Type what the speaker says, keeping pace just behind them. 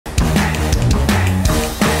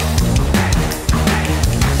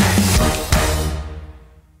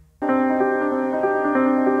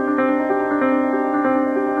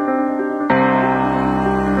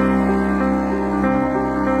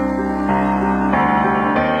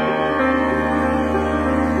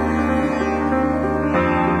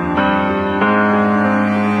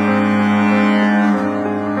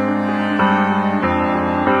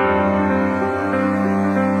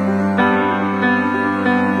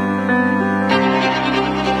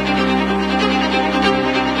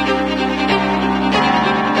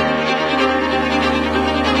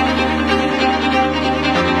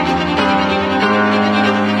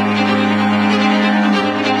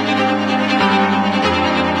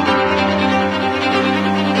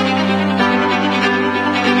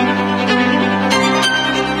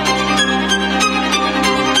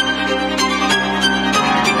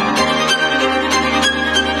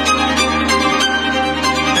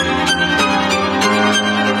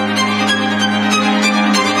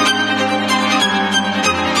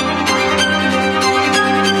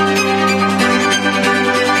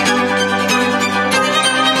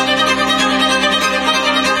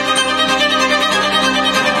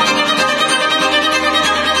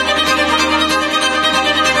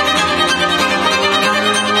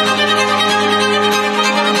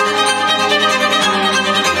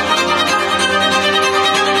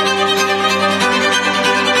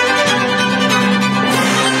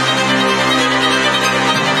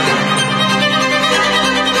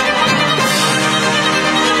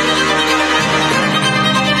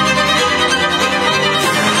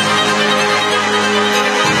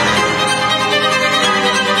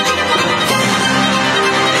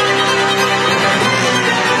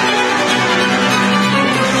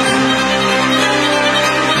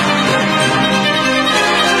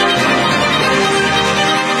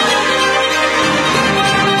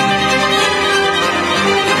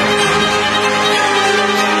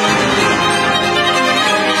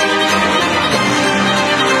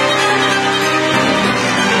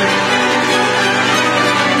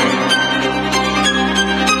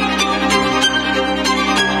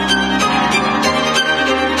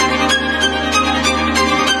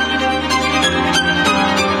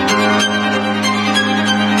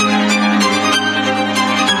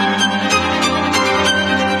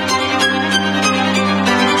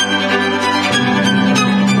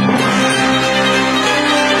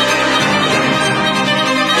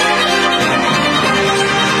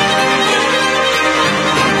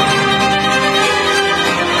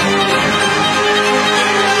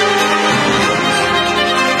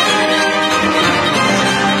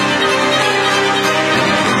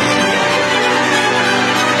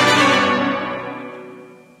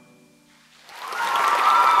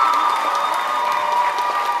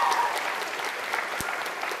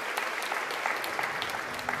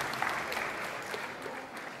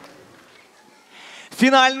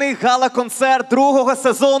Фінальний гала-концерт другого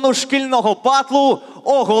сезону шкільного батлу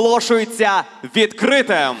оголошується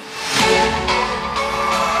відкритим.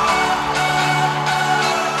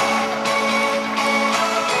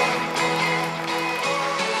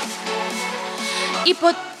 І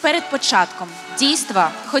перед початком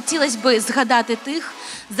дійства хотілося б згадати тих,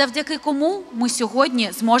 завдяки кому ми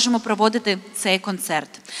сьогодні зможемо проводити цей концерт.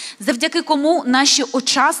 Завдяки кому наші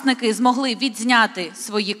учасники змогли відзняти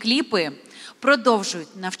свої кліпи,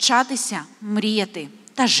 продовжують навчатися, мріяти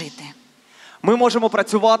та жити. Ми можемо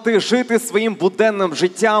працювати, жити своїм буденним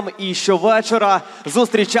життям і щовечора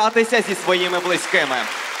зустрічатися зі своїми близькими.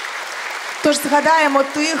 Тож згадаємо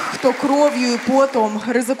тих, хто кров'ю і потом,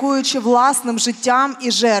 ризикуючи власним життям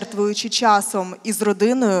і жертвуючи часом із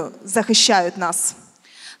родиною, захищають нас.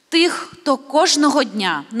 Тих, хто кожного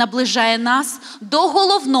дня наближає нас до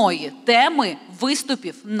головної теми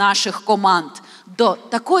виступів наших команд, до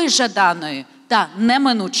такої жаданої та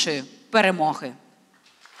неминучої перемоги.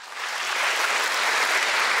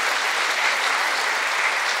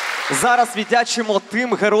 Зараз віддячимо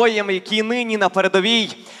тим героям, які нині на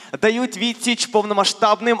передовій дають відсіч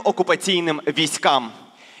повномасштабним окупаційним військам.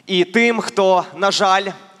 І тим, хто, на жаль,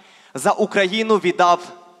 за Україну віддав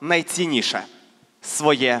найцінніше –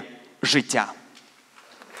 своє життя.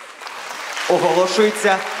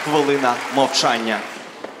 Оголошується хвилина мовчання.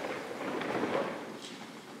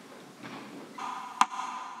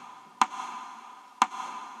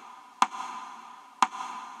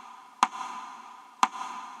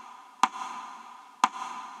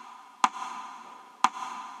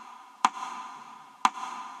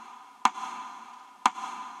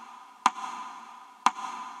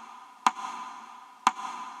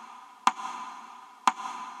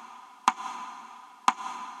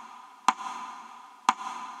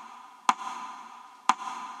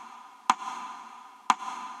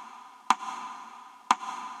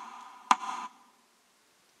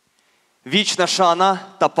 Вічна шана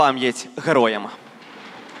та пам'ять героям.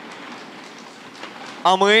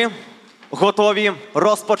 А ми готові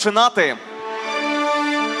розпочинати.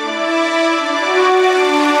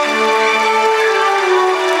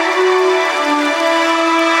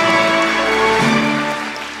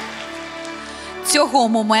 Цього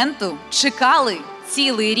моменту чекали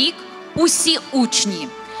цілий рік усі учні,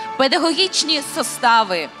 педагогічні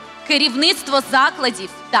состави, керівництво закладів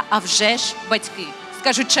та, а вже ж, батьки.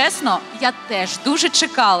 Скажу чесно, я теж дуже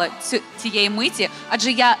чекала цієї миті,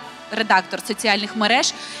 адже я редактор соціальних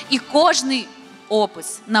мереж, і кожний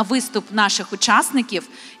опис на виступ наших учасників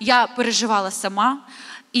я переживала сама.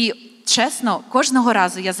 І, чесно, кожного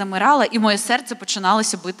разу я замирала, і моє серце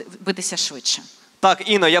починалося битися швидше. Так,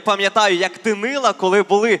 Іно, я пам'ятаю, як ти нила, коли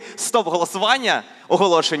були стоп-голосування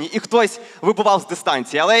оголошені, і хтось вибував з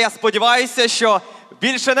дистанції. Але я сподіваюся, що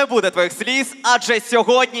більше не буде твоїх сліз, адже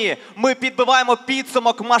сьогодні ми підбиваємо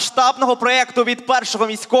підсумок масштабного проєкту від Першого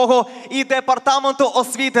Міського і департаменту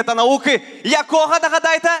освіти та науки. Якого,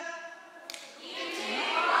 нагадайте?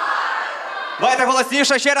 Давайте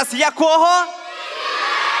голосніше ще раз. Якого?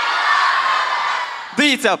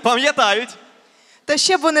 Дивіться, пам'ятають. Та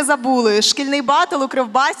ще б ви не забули, шкільний батл у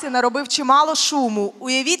Кривбасі наробив чимало шуму.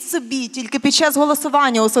 Уявіть собі, тільки під час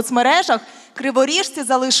голосування у соцмережах криворіжці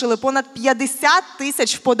залишили понад 50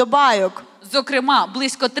 тисяч вподобайок. Зокрема,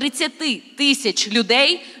 близько 30 тисяч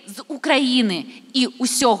людей з України і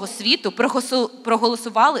усього світу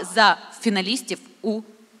проголосували за фіналістів у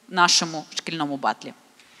нашому шкільному батлі.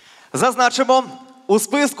 Зазначимо, у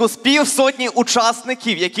списку з півсотні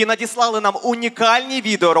учасників, які надіслали нам унікальні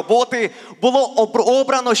відеороботи, було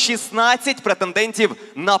обрано 16 претендентів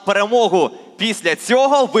на перемогу. Після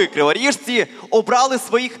цього ви, криворіжці, обрали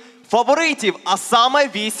своїх фаворитів, а саме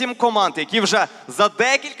 8 команд, які вже за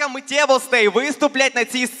декілька миттєвостей виступлять на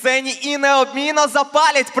цій сцені і неодмінно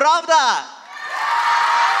запалять, правда?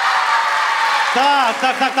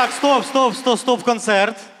 Так, стоп,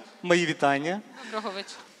 концерт. Мої вітання. Доброго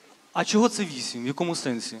вечора. А чого це 8? В якому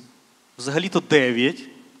сенсі? Взагалі-то 9.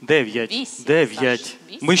 9. 8. 9.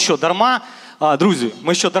 Ми що, дарма? Друзі,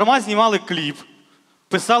 ми що, дарма знімали кліп,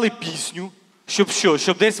 писали пісню, щоб що?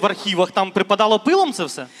 Щоб десь в архівах там припадало пилом це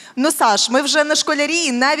все? Ну, Саш, ми вже не школярі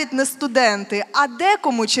і навіть не студенти, а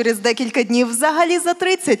декому через декілька днів взагалі за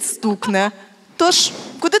 30 стукне. Тож,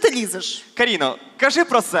 куди ти лізеш? Каріно, кажи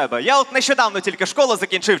про себе. Я от нещодавно тільки школу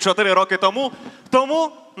закінчив 4 роки тому.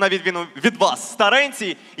 Тому, на відміну від вас,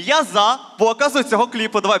 старенці, я за показу цього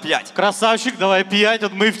кліпу 2.5. Красавчик, давай 5,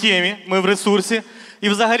 от ми в темі, ми в ресурсі. І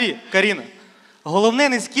взагалі, Каріна, головне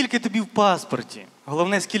не скільки тобі в паспорті,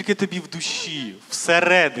 головне скільки тобі в душі,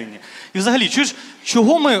 всередині. І взагалі, чуєш,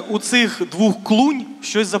 чого ми у цих двох клунь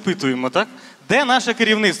щось запитуємо, так? Де наше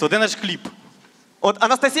керівництво, де наш кліп? От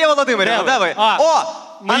Анастасія Володимирівна, де ви? О!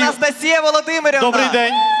 Анастасія Володимирівна! Добрий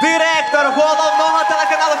день! Директор головного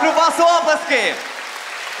телеканалу Кривбас, оплески!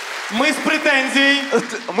 Ми з претензією.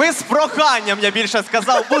 Ми з проханням, я більше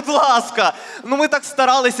сказав, будь ласка. Ну ми так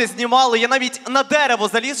старалися, знімали. Я навіть на дерево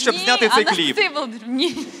заліз, щоб зняти цей кліп.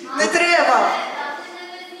 Ні. Не треба!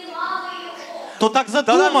 То так Та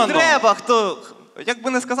задумано. нам треба, хто... Як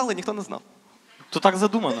би не сказали, ніхто не знав. То так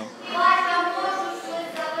задумано.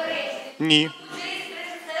 Ні.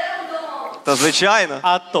 Та звичайно.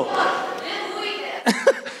 А то.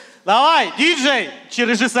 Давай, діджей чи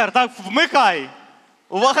режисер, так вмикай.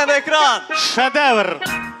 Увага на екран! Шедевр.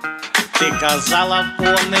 Ти казала в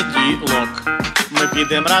понеділок, ми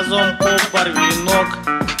підемо разом по барвінок,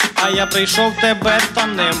 а я прийшов, тебе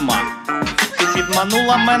там нема. Ти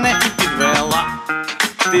підманула мене і підвела.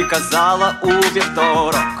 Ти казала у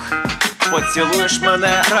вівторок, поцілуєш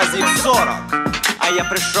мене разів 40, а я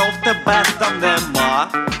прийшов, тебе там нема.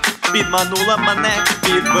 Підманула мене,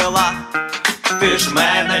 підвела. Ти ж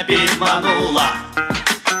мене підманула,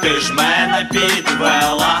 ти ж мене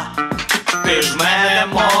підвела, ти ж мене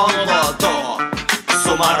молодого з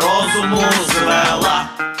ума розуму звела.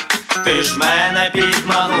 Ти ж мене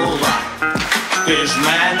підманула, ти ж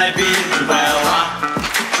мене підвела,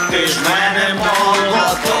 ти ж мене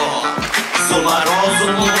молодого з ума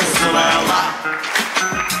розуму звела.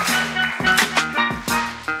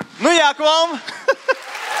 Ну як вам?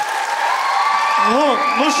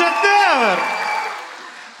 Ну шедевр!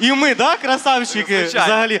 І ми, да, красавчики, Звичайно.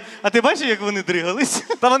 взагалі. А ти бачиш, як вони дригались?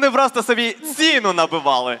 Та вони просто собі ціну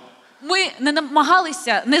набивали. Ми не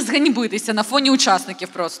намагалися не зганьбитися на фоні учасників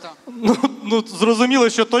просто. Ну, зрозуміло,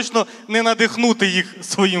 що точно не надихнути їх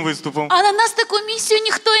своїм виступом. А на нас таку місію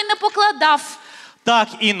ніхто і не покладав. Так,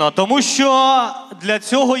 Інно, тому що для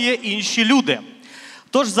цього є інші люди.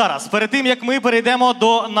 Тож зараз, перед тим, як ми перейдемо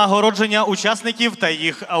до нагородження учасників та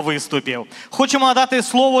їх виступів, хочемо надати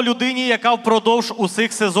слово людині, яка впродовж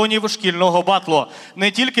усіх сезонів шкільного батлу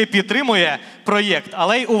не тільки підтримує проєкт,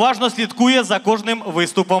 але й уважно слідкує за кожним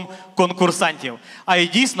виступом конкурсантів. А й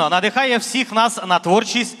дійсно надихає всіх нас на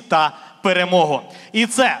творчість та перемогу. І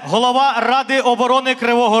це голова Ради оборони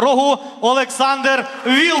Кривого Рогу Олександр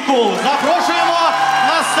Вілкул. Запрошуємо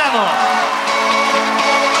на сцену.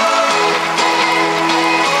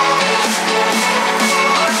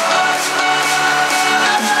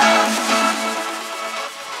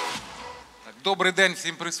 Добрий день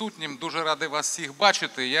всім присутнім. Дуже радий вас всіх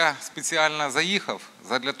бачити. Я спеціально заїхав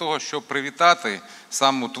задля того, щоб привітати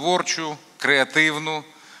саму творчу, креативну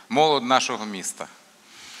молодь нашого міста.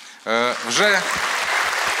 Вже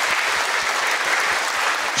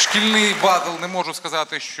шкільний батл, не можу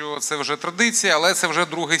сказати, що це вже традиція, але це вже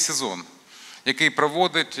другий сезон, який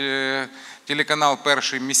проводить телеканал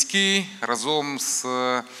 «Перший Міський» разом з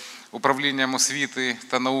управлінням освіти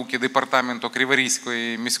та науки департаменту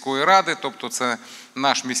Криворізької міської ради. Тобто це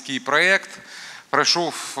наш міський проєкт.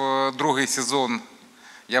 Пройшов другий сезон,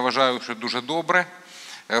 я вважаю, що дуже добре.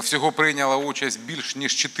 Всього прийняло участь більш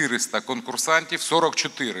ніж 400 конкурсантів,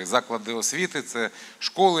 44 заклади освіти, це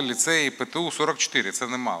школи, ліцеї, ПТУ, 44, це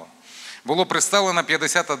немало. Було представлено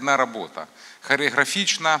 51 робота,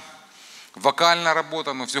 хореографічна, вокальна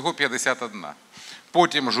робота, але всього 51.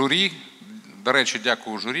 Потім журі, до речі,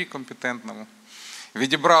 дякую журі компетентному,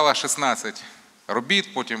 відібрала 16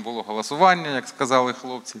 робіт, потім було голосування, як сказали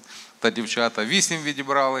хлопці та дівчата, 8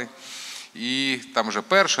 відібрали. І там вже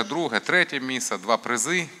перше, друге, третє місце, 2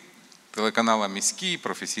 призи телеканала «Міський»,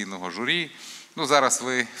 професійного журі. Ну, зараз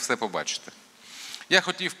ви все побачите. Я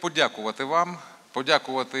хотів подякувати вам,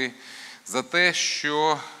 подякувати за те,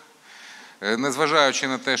 що, незважаючи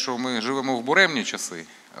на те, що ми живемо в буремні часи,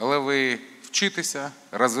 але ви вчитеся,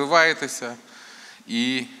 розвиваєтеся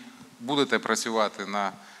і будете працювати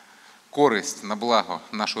на користь, на благо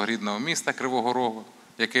нашого рідного міста Кривого Рогу,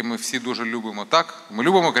 яке ми всі дуже любимо. Так? Ми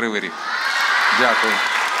любимо Кривий Ріг? Дякую.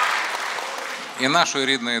 І нашої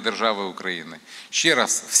рідної держави України. Ще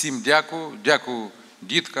раз всім дякую. Дякую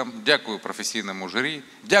діткам, дякую професійному журі,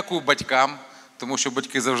 дякую батькам, тому що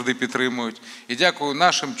батьки завжди підтримують. І дякую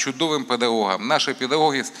нашим чудовим педагогам. Наші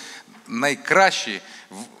педагоги найкращі,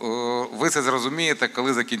 ви це зрозумієте,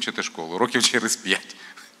 коли закінчите школу, років через 5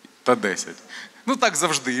 та 10. Ну так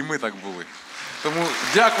завжди, і ми так були. Тому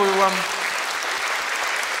дякую вам.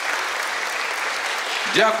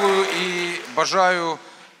 Дякую і бажаю,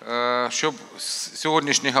 щоб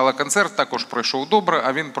сьогоднішній гала-концерт також пройшов добре,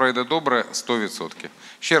 а він пройде добре 100%.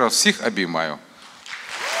 Ще раз всіх обіймаю.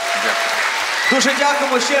 Дякую. Дуже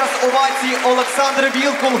дякуємо. Ще раз овації Олександр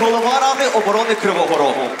Вілкул, голова Ради оборони Кривого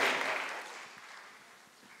Рогу.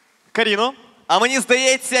 Каріно, а мені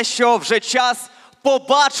здається, що вже час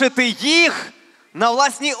побачити їх на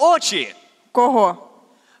власні очі. Кого?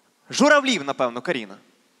 Журавлів, напевно, Каріна.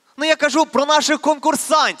 Ну, я кажу про наших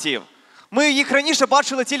конкурсантів. Ми їх раніше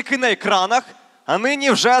бачили тільки на екранах, а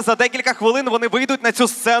нині вже за декілька хвилин вони вийдуть на цю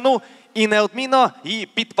сцену і неодмінно її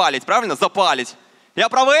підпалять, правильно? Запалять. Я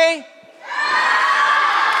правий?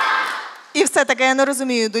 І все-таки я не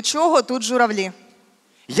розумію, до чого тут журавлі.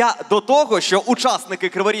 Я до того, що учасники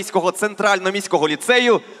Криворізького центрального міського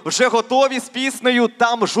ліцею вже готові з піснею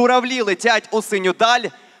 «Там журавлі летять у синю даль»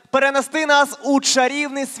 перенести нас у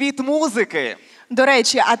чарівний світ музики. До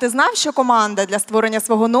речі, а ти знав, що команда для створення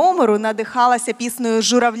свого номеру надихалася піснею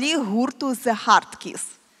 «Журавлі» гурту The Hard Kiss?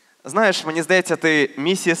 Знаєш, мені здається, ти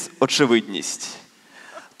місіс Очевидність.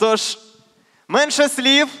 Тож, менше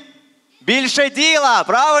слів, більше діла,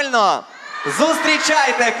 правильно?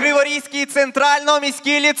 Зустрічайте Криворізький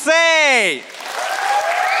центрально-міський ліцей!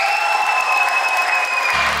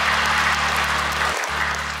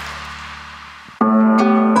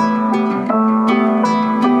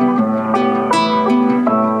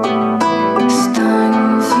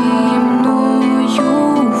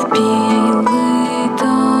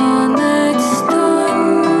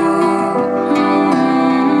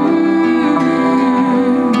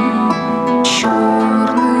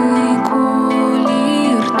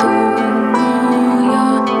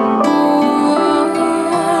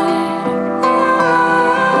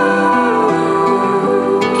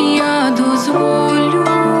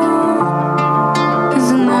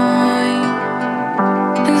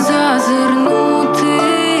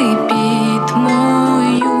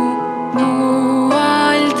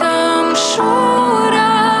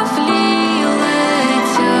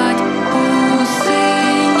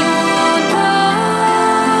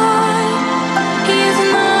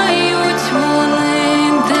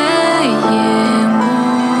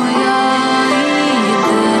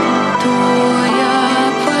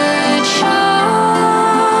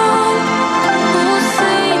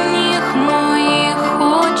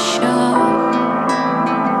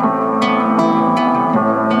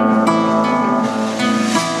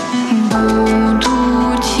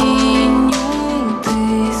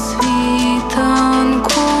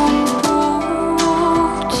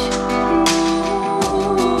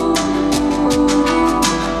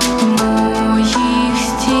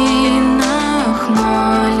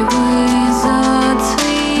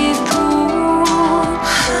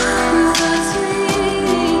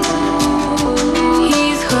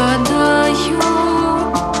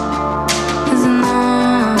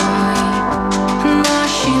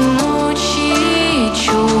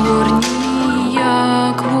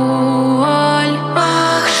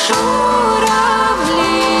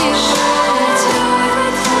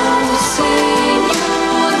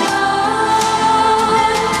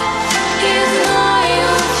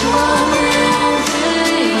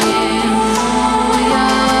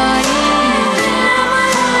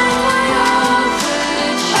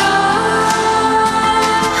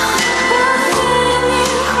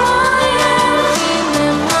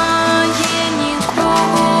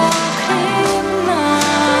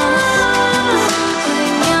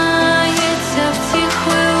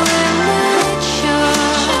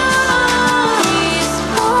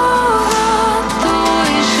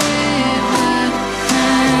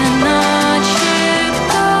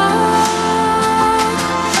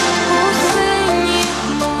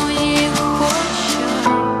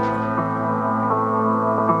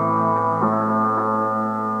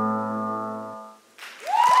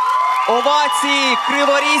 Овації!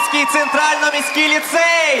 Криворізький центрально-міський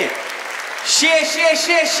ліцей!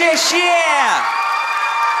 Ще!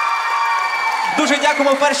 Дуже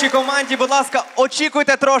дякуємо першій команді. Будь ласка,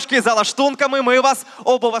 очікуйте трошки за лаштунками. Ми вас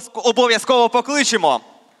обов'язково покличемо.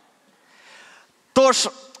 Тож,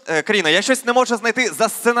 Каріна, я щось не можу знайти за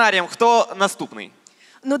сценарієм. Хто наступний?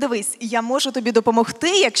 Ну дивись, я можу тобі допомогти,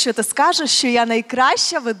 якщо ти скажеш, що я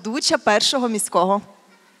найкраща ведуча Першого міського.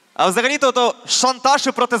 А взагалі-то то шантаж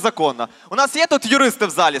і протизаконно. У нас є тут юристи в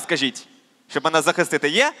залі, скажіть, щоб мене захистити.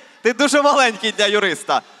 Є? Ти дуже маленький для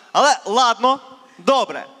юриста. Але ладно,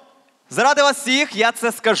 добре. Заради вас всіх я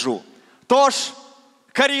це скажу. Тож,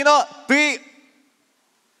 Каріно, ти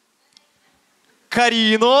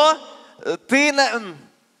не...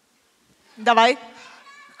 Давай.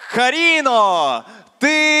 Каріно,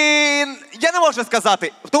 я не можу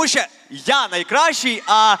сказати, тому що я найкращий,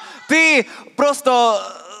 а ти просто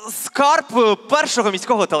скарб Першого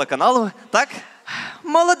міського телеканалу, так?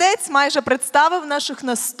 Молодець, майже представив наших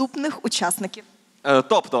наступних учасників.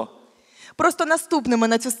 Тобто? Просто наступними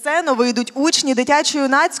на цю сцену вийдуть учні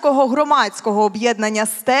дитячо-юнацького громадського об'єднання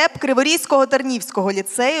 «Степ» Криворізького Тернівського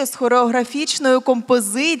ліцею з хореографічною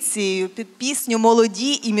композицією під пісню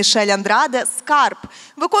 «Молоді» і Мішель Андраде «Скарб».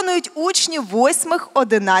 Виконують учні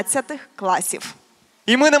 8-11 класів.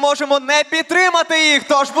 І ми не можемо не підтримати їх,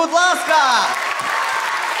 тож, будь ласка!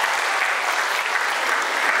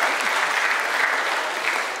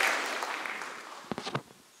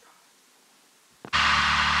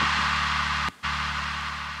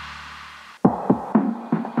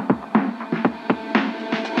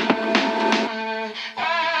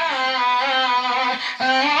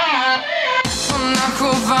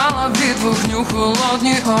 Ховала від вогню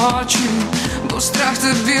холодні очі, бо страх та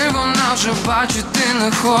біль вона вже бачити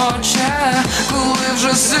не хоче. Коли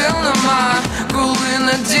вже сил нема, коли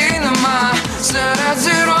надій нема, серед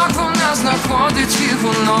зірок вона знаходить їх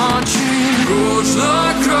уночі.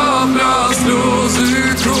 Кожна крапля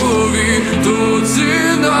сльози крові тут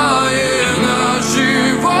зінає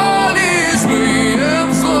наші волі.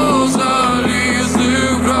 Змієм зло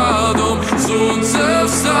залізним градом, сонце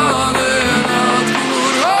встане.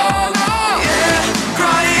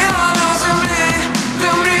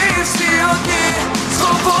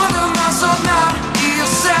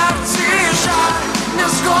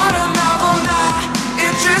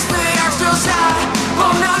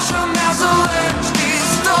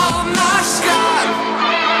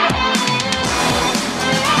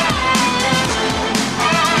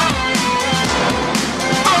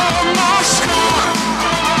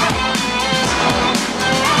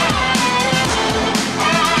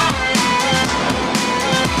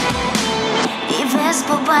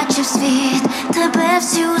 Побачив світ, тебе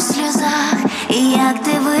всі у сльозах, і як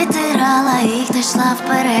ти витирала їх, ти йшла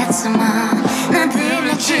вперед сама. Не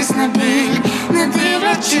дивлячись на біль, не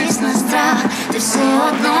дивлячись на страх, ти все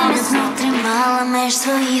одно міцно тримала меж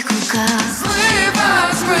своїх руках.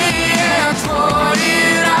 Злива змиє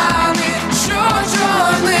твої рани, що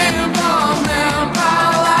чорним вогнем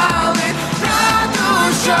палали,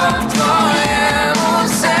 правду, що в твоєму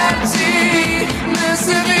серці не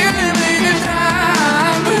сивільний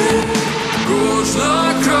вітрами.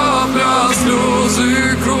 Кожна крапля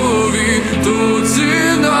сльози крові тут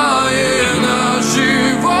зінає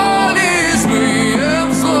наші волі.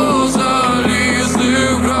 Змієм зло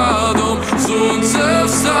залізним градом, сонце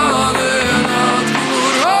встане над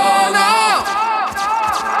короном.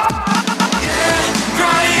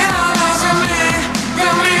 Країна на землі,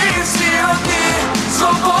 де мрії всі одні,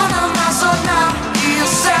 свобода в нас одна, і у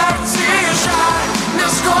серці жаль,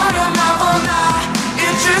 нескорена вона, і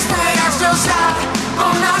чиста, як сльоза, бо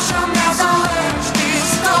наша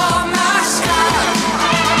незалежність то наш скарб.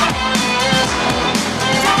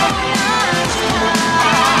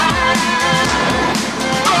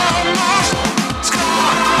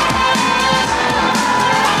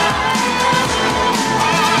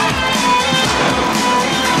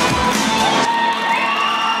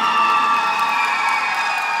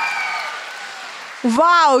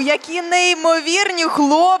 Вау, які неймовірні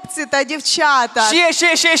хлопці та дівчата!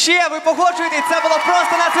 Ще, ви погоджуєтесь, це було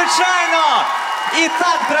просто надзвичайно! І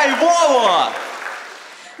так драйвово!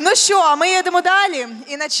 Ну що, а ми їдемо далі.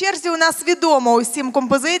 І на черзі у нас відома усім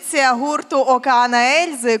композиція гурту Океана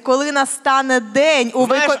Ельзи «Коли настане день».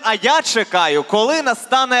 Знаєш, а я чекаю, коли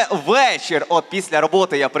настане вечір. От після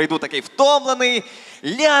роботи я прийду такий втомлений,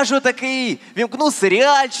 ляжу такий, вімкну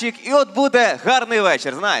серіальчик, і от буде гарний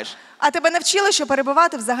вечір, знаєш. А тебе навчили, що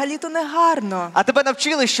перебивати взагалі-то не гарно. А тебе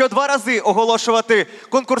навчили, що 2 рази оголошувати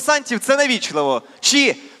конкурсантів – це невічливо.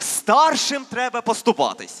 Чи старшим треба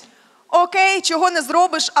поступатись? Окей, чого не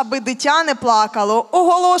зробиш, аби дитя не плакало.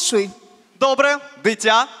 Оголошуй. Добре,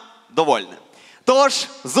 дитя довольне. Тож,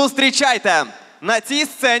 зустрічайте. На цій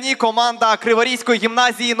сцені команда Криворізької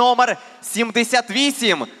гімназії номер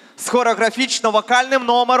 78 з хореографічно-вокальним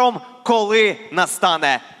номером «Коли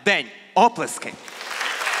настане день». Оплески.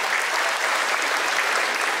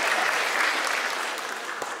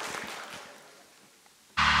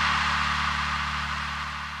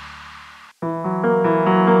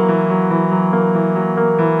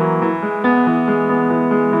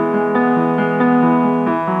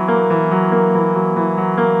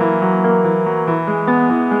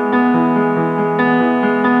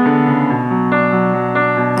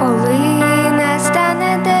 Коли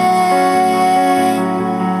настане день,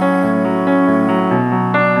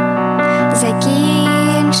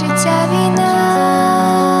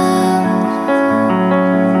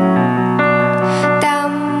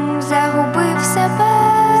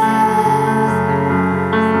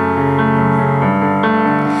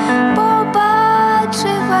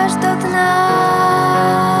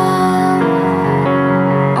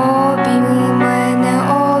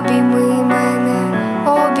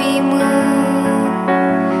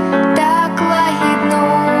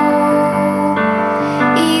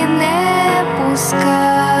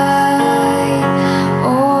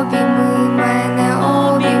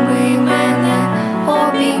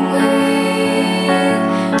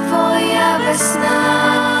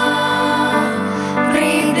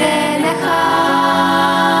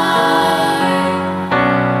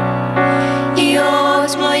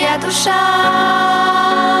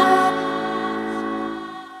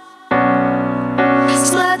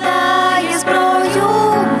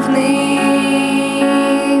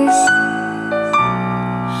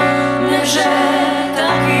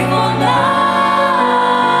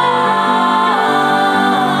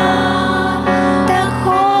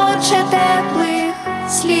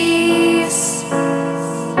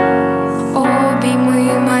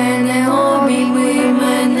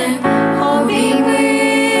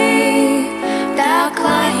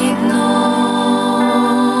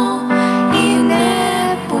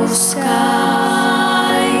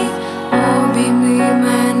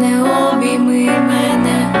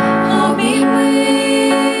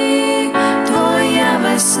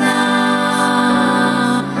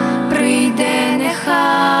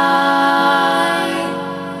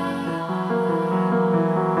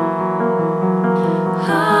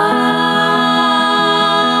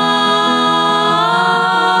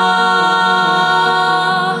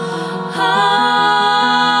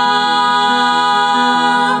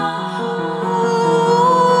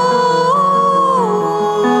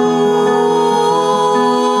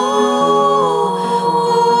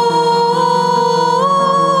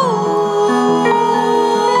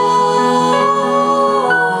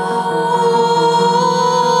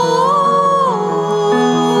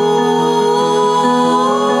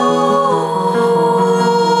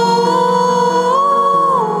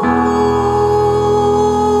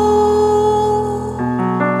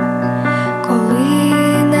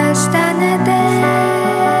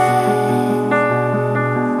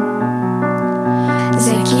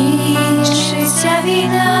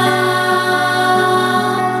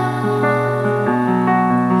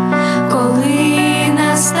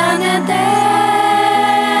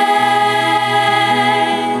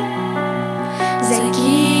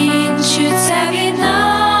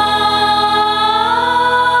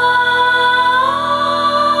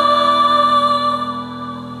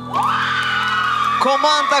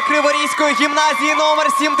 Криворізької гімназії номер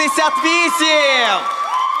 78.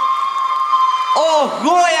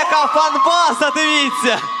 Ого, яка фан-база,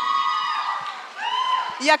 дивіться!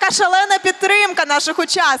 Яка шалена підтримка наших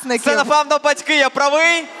учасників. Це, напевно, батьки, я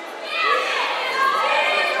правий?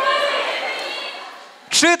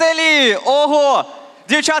 Вчителі! Ого!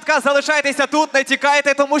 Дівчатка, залишайтеся тут, не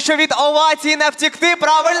тікайте, тому що від овації не втікти,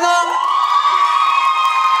 правильно?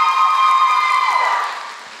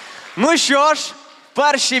 Ну що ж,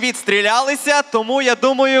 перші відстрілялися, тому, я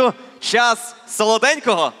думаю, час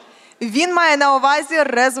солоденького. Він має на увазі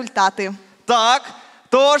результати. Так,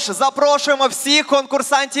 тож запрошуємо всіх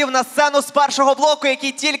конкурсантів на сцену з першого блоку,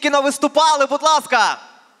 які тільки но виступали, будь ласка.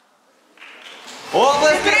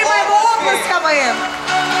 Оплески, Підтримаємо оплесками!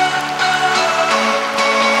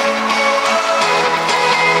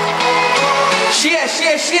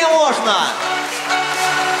 Ще можна!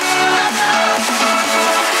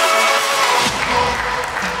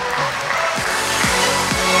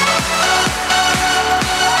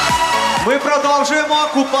 Ми продовжуємо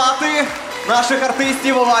купати наших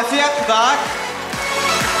артистів в оваціях, так?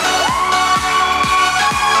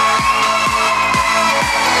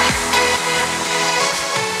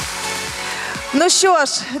 Ну що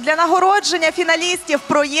ж, для нагородження фіналістів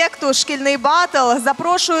проєкту «Шкільний батл»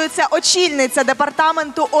 запрошується очільниця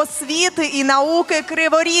департаменту освіти і науки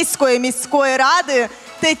Криворізької міської ради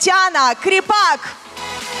Тетяна Кріпак.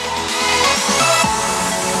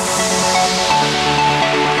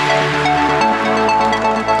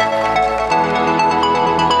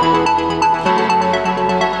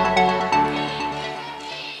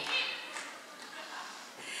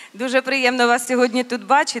 Дуже приємно вас сьогодні тут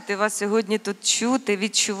бачити, вас сьогодні тут чути,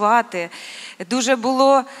 відчувати. Дуже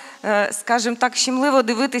було, скажімо так, щемливо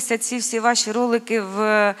дивитися ці всі ваші ролики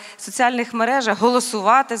в соціальних мережах,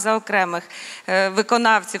 голосувати за окремих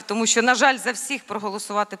виконавців, тому що, на жаль, за всіх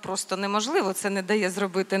проголосувати просто неможливо, це не дає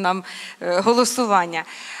зробити нам голосування.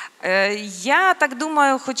 Я так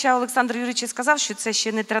думаю, хоча Олександр Юрійович сказав, що це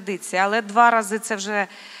ще не традиція, але 2 рази це вже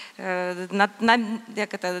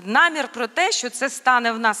намір про те, що це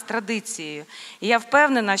стане в нас традицією. І я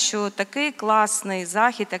впевнена, що такий класний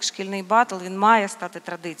захід, як «Шкільний батл», він має стати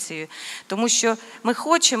традицією. Тому що ми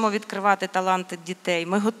хочемо відкривати таланти дітей,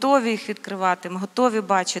 ми готові їх відкривати, ми готові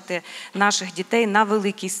бачити наших дітей на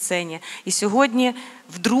великій сцені. І сьогодні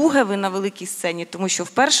вдруге ви на великій сцені, тому що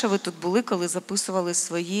вперше ви тут були, коли записували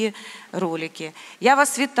свої ролики. Я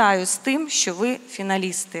вас вітаю з тим, що ви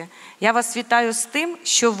фіналісти. Я вас вітаю з тим,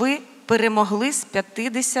 що ви перемогли з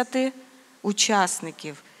 50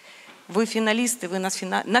 учасників. Ви фіналісти, ви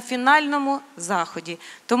на фінальному заході.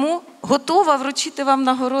 Тому готова вручити вам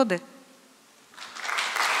нагороди.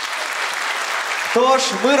 Тож,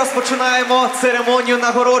 ми розпочинаємо церемонію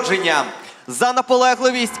нагородження. За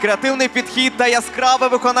наполегливість, креативний підхід та яскраве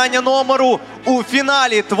виконання номеру у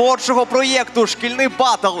фіналі творчого проєкту «Шкільний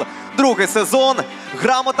батл», другий сезон,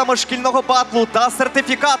 грамотами шкільного батлу та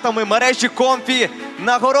сертифікатами мережі «Комфі»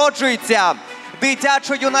 нагороджується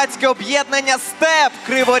дитячо-юнацьке об'єднання «Степ»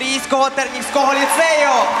 Криворізького Тернівського ліцею.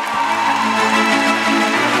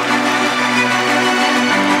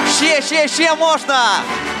 Ще можна!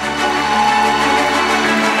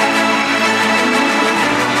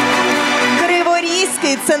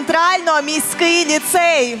 Криворізький центрально-міський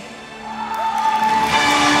ліцей.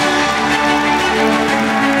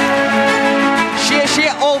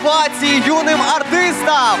 Ще овації юним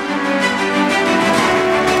артистам.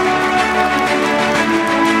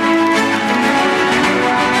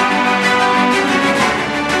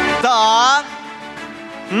 Та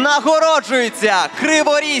нагороджується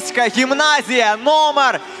Криворізька гімназія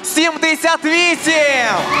номер 78.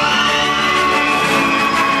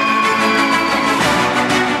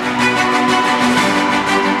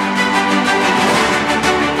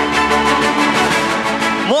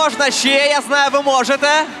 Можна ще, я знаю, ви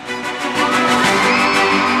можете.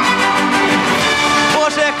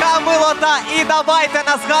 Боже, яка милота! І давайте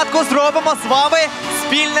на згадку зробимо з вами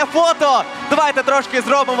спільне фото. Давайте трошки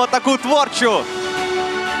зробимо таку творчу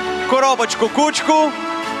коробочку-кучку.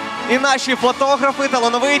 І наші фотографи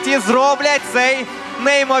талановиті зроблять цей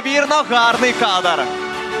неймовірно гарний кадр.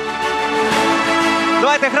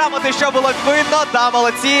 Давайте грамоти, щоб було видно. Да,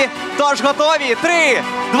 молодці. Тож готові? 3,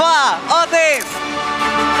 2, 1.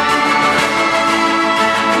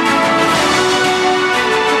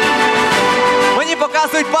 Мені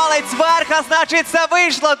показують палець вверх, а значить все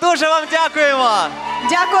вийшло. Дуже вам дякуємо.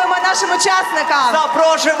 Дякуємо нашим учасникам.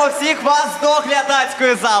 Запрошуємо всіх вас до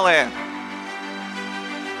глядацької зали.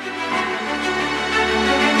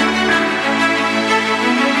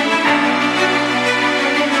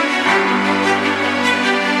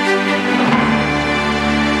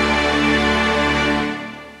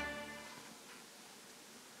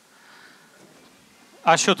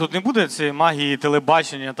 А що, тут не буде цієї магії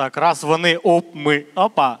телебачення? Так, раз вони, оп, ми,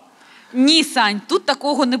 опа. Ні, Сань, тут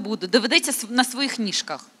такого не буде. Доведеться на своїх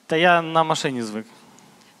ніжках. Та я на машині звик.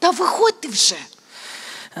 Та виходь ти вже.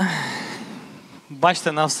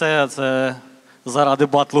 Бачите, на все це заради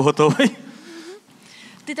батлу готовий.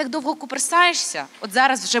 Ти так довго куперсаєшся. От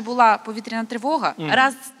зараз вже була повітряна тривога.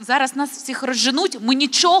 Зараз нас всіх розженуть, ми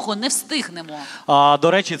нічого не встигнемо.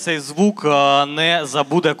 До речі, цей звук не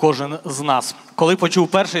забуде кожен з нас. Коли почув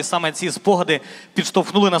перший, саме ці спогади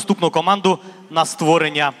підштовхнули наступну команду на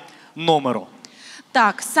створення номеру.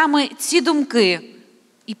 Так, саме ці думки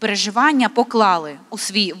і переживання поклали у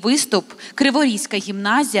свій виступ Криворізька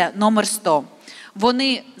гімназія номер 100.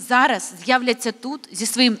 Вони зараз з'являться тут зі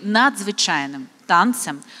своїм надзвичайним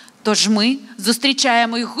танцем. Тож ми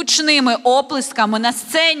зустрічаємо їх гучними оплесками на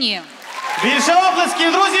сцені. Більше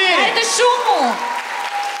оплесків, друзі! Дайте шуму!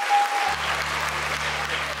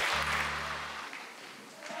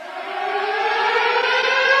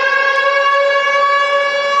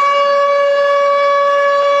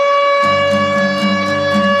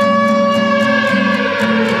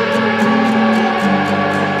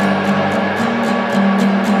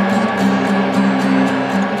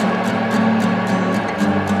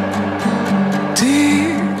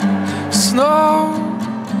 Знов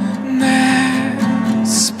не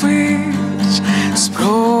спиш,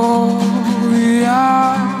 зброя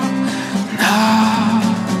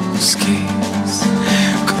навскізь,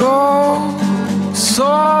 кров,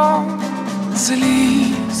 сон,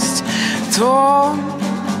 злість, то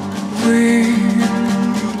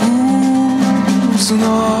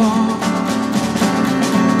знов.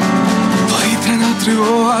 Повітряна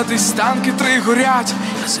тривога, десь танки три горять,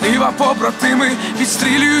 а зліва побратими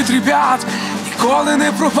відстрілюють ребят. Ніколи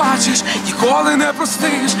не пробачиш, ніколи не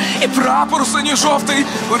простиш, і прапор синьо-жовтий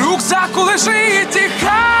у рюкзаку лежить. І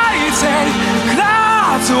хай цей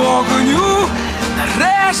град огню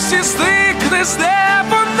нарешті зникне з неба.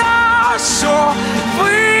 Що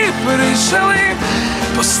ви пережили,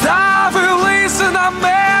 поставили на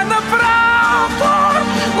мене прапор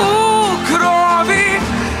у крові,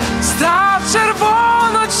 став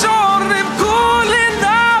червоно-чорним, кулі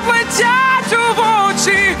налетять у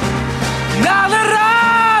очі, але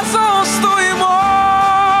разом стоїмо,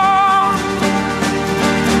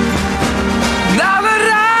 але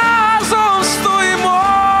разом стоїмо.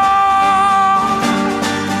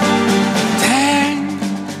 День,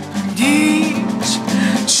 ніч,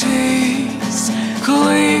 чийсь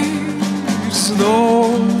клич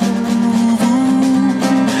знову,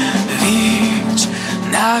 віч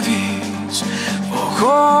на віч,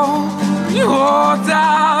 вогонь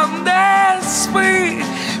вода, не спи,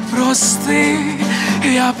 прости,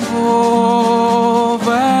 я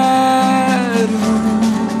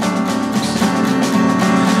повернусь.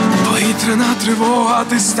 Повітряна тривога,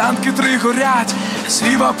 десь танки три горять,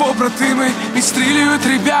 зліва побратими відстрілюють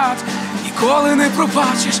ребят. Ніколи не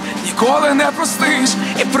пробачиш, ніколи не простиш,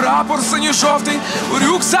 і прапор синьо-жовтий у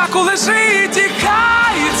рюкзаку лежить. І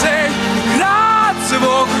хай цей град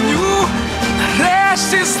вогню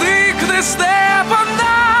нарешті зникне з неба.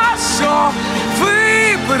 На що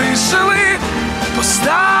ви пережили,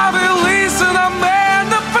 поставили на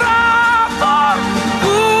мене прапор у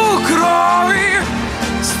крові,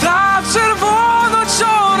 став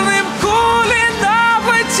червоно-чорним, кулі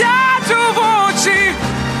налетять у очі,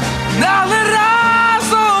 але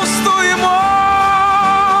разом стоїмо,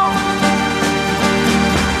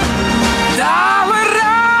 але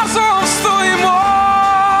разом стоїмо,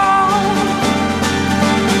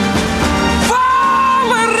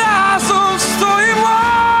 але разом стоїмо,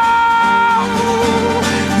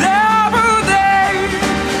 every day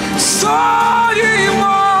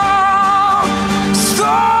стоїмо,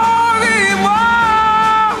 стоїмо.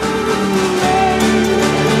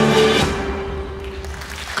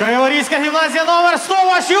 Криворізька гімназія номер 100,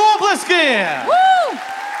 ваші оплески!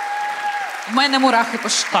 В мене мурахи по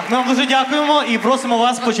шкірі. Так, ми вам дуже дякуємо і просимо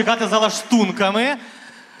вас почекати за лаштунками.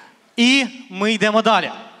 І ми йдемо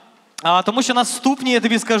далі. Тому що наступні, я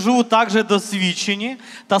тобі скажу, також досвідчені,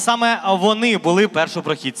 та саме вони були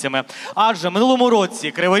першопрохідцями. Адже в минулому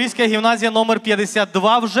році Криворізька гімназія номер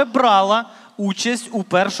 52 вже брала участь у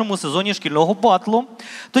першому сезоні шкільного батлу.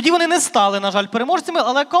 Тоді вони не стали, на жаль, переможцями,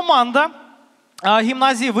 але команда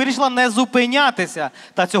гімназії вирішила не зупинятися.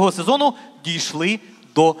 Та цього сезону дійшли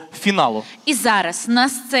до фіналу. І зараз на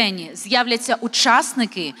сцені з'являться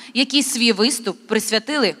учасники, які свій виступ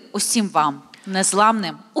присвятили усім вам,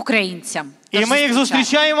 незламним українцям. І ми їх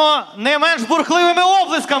зустрічаємо не менш бурхливими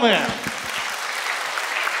оплесками.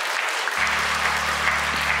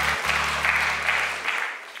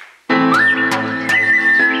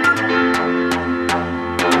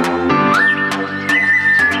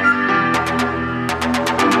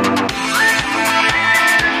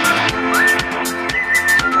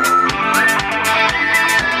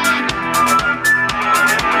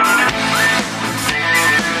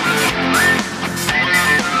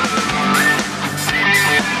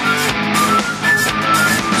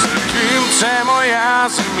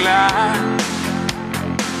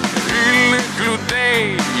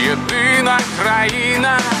 єдина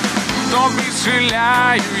країна, тобі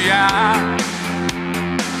схиляю я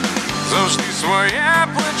завжди своє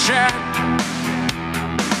плече.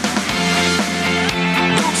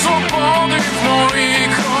 Дух свободи в моїй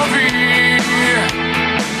крові,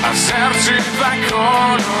 а в серці два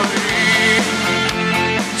кольори.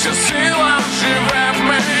 Ця сила живе в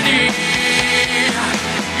мені,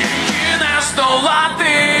 її не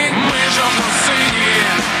здолати. Ми жовто-сині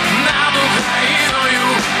над Україною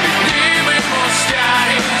піднімемо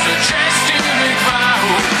стяги за честь і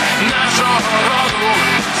відвагу нашого роду,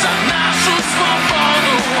 за нашу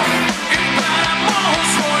свободу і перемогу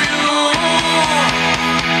свою.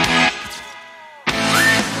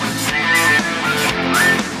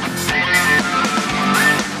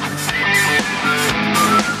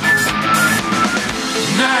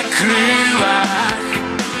 На крилах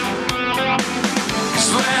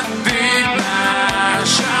злетить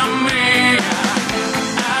наша мрія,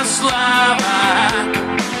 а слава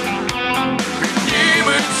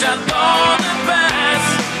підніметься до небес.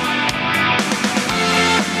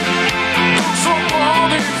 Дух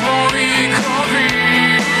свободи в моїй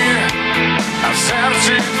крові, а в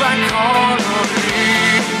серці два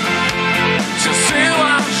кольори. Ця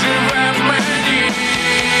сила живе в мені,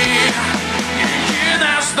 її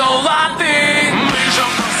не здолати. Ми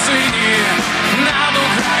жовто-сині над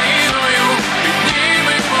Україною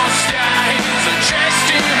піднімемо стяги за честь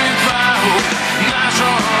і відвагу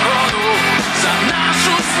нашого роду, за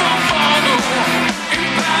нашу свободу і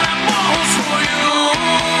перемогу свою.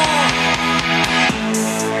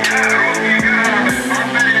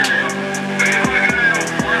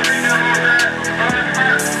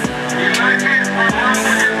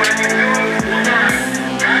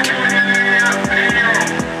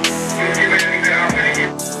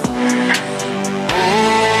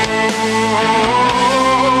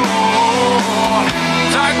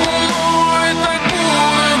 Так було і так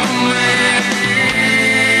буде в мені.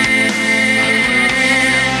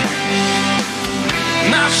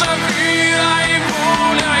 Наша віра і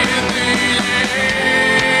воля єдині.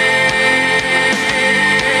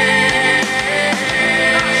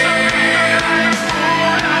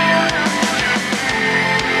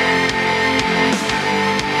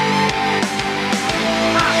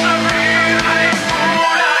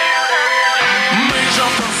 Ми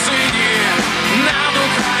жовто-сині над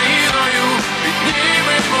Україною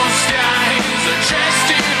піднімемо стяги за честь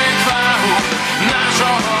і відвагу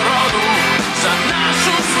нашого роду, за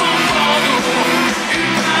нашу свободу і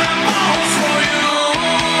перемогу свою.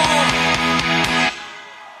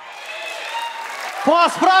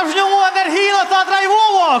 По-справжньому енергійно та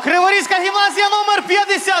драйвово! Криворізька гімназія номер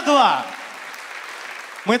 52.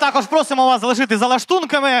 Ми також просимо вас залишити за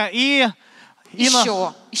лаштунками і... І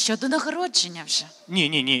що? І що до нагородження вже?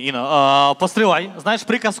 Ні, Інно, постривай. Знаєш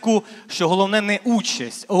приказку, що головне не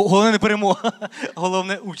участь, головне не перемога,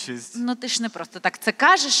 головне участь. Ну ти ж не просто так це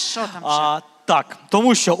кажеш, що там ще? Так,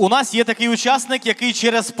 тому що у нас є такий учасник, який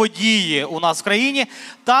через події у нас в країні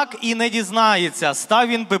так і не дізнається, став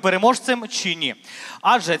він би переможцем чи ні.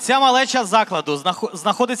 Адже ця малеча закладу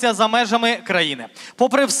знаходиться за межами країни.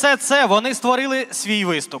 Попри все це, вони створили свій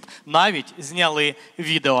виступ, навіть зняли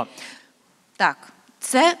відео. Так,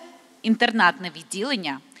 це інтернатне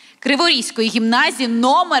відділення Криворізької гімназії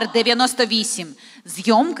номер 98.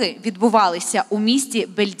 Зйомки відбувалися у місті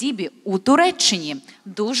Бельдібі у Туреччині.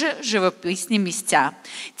 Дуже живописні місця.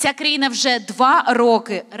 Ця країна вже 2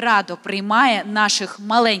 роки радо приймає наших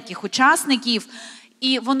маленьких учасників.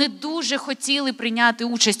 І вони дуже хотіли прийняти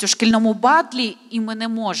участь у шкільному батлі. І ми не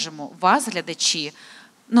можемо вас, глядачі,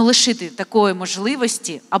 лишити такої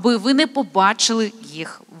можливості, аби ви не побачили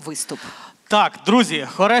їх виступ. Так, друзі,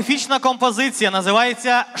 хореографічна композиція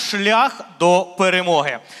називається «Шлях до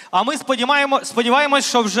перемоги». А ми сподіваємось,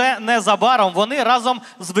 що вже незабаром вони разом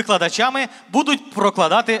з викладачами будуть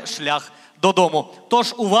прокладати шлях додому.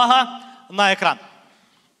 Тож, увага на екран.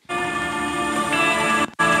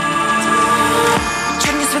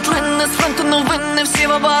 Чорні світлини з фронту, новини, всі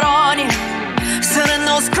в обороні.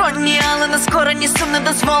 Сирени у скроні, але не скорені, сум не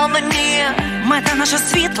дозволено, ні. Мета наша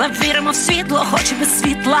світла, віримо в світло, хоч і без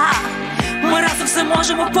світла. Ми разом все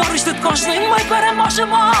можемо, поруч тут кожний ми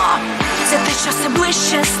переможемо. Це те, що все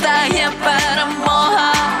ближче стає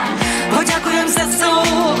перемога. Подякуємо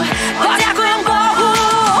ЗСУ, подякуємо Богу.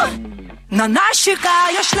 На нас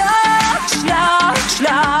чекає шлях, шлях,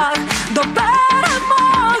 шлях до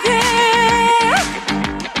перемоги.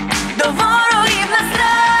 До ворогів на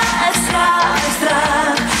страх, страх,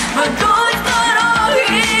 страх ведуть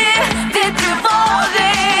дороги від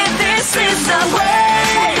тривоги. This is the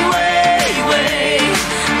way, way, way,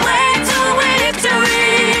 way to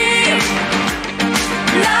victory.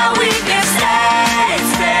 Now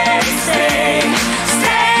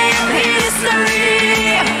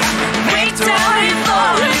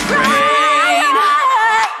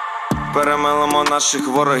наших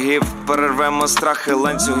ворогів, перервемо страхи,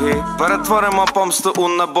 ланцюги, перетворимо помсту у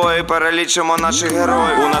набої, перелічимо наших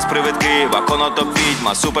героїв. У нас привид Києва, конотоп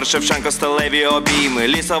відьма, супер Шевченко, сталеві обійми,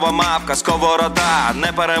 лісова мавка, сковорода,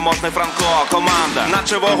 непереможний Франко, команда,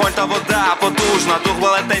 наче вогонь та вода, потужна, дух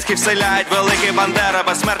велетенський вселяють, великий Бандера,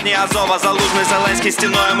 безсмертні Азова, залужний Зеленський,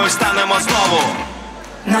 стіною ми встанемо знову.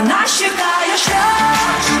 На нас чекає шлях,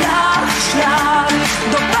 шлях, шлях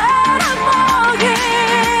до перемоги,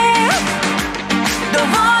 до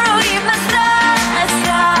ворогів на страх,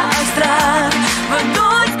 страх, страх,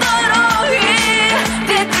 ведуть дороги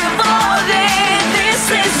від тривоги. This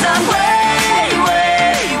is the way,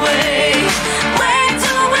 way, way, way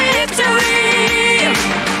to victory.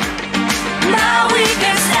 Now we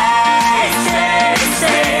can stay, stay,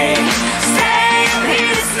 stay, stay in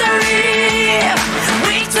history.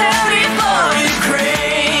 Victory for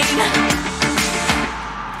Ukraine.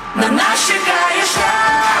 На нас чекає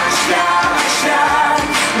шлях, шлях, шлях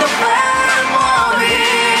до перемоги,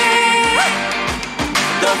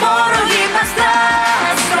 до ворогів на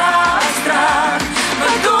страх, страх, страх,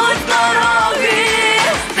 ведуть дороги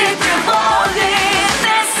від тривоги.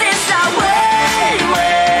 This is the way,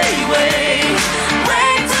 way, way,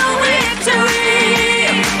 way to victory.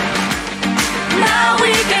 Now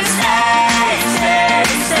we can stay, stay,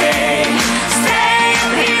 stay, stay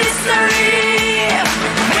in history.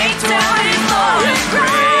 Victory for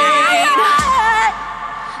Ukraine.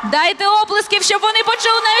 Дайте оплесків, щоб вони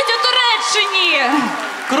почули навіть у Туреччині.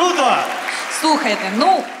 Круто! Слухайте,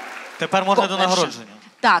 ну... Тепер можна до по-перше, нагородження.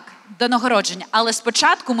 Так, до нагородження. Але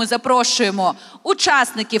спочатку ми запрошуємо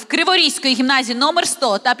учасників Криворізької гімназії номер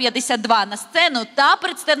 100 та 52 на сцену та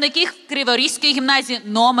представників Криворізької гімназії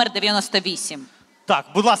номер 98. Так,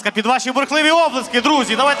 будь ласка, під ваші бурхливі оплески,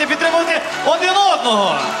 друзі, давайте підтримувати один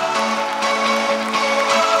одного.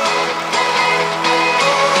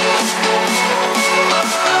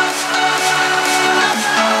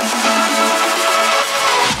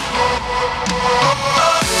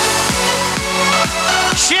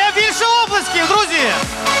 Ще більше оплесків, друзі!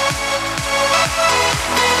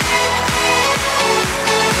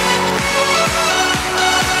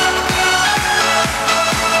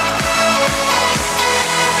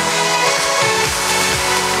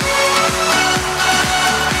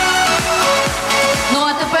 Ну,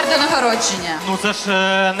 а тепер до нагородження. Ну, це ж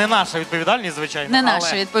не наша відповідальність, звичайно. Не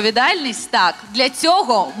наша відповідальність, так. Для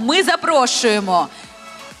цього ми запрошуємо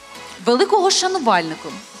великого шанувальника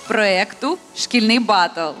проєкту «Шкільний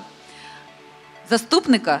батл»,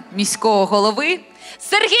 заступника міського голови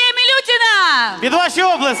Сергія Мілютіна! Під ваші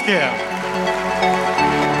оплески!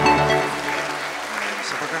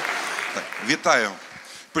 Так, вітаю.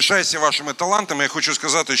 Пишаюся вашими талантами. Я хочу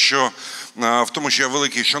сказати, що в тому, що я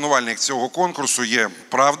великий шанувальник цього конкурсу, є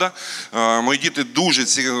правда. Мої діти дуже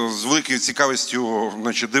з великою цікавістю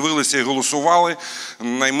дивилися і голосували.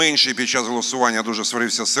 Найменший під час голосування дуже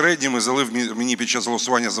сварився з середнім і залив мені під час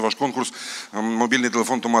голосування за ваш конкурс мобільний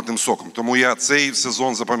телефон томатним соком. Тому я цей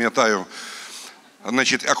сезон запам'ятаю.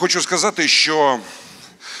 Я хочу сказати, що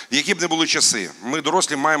які б не були часи, ми,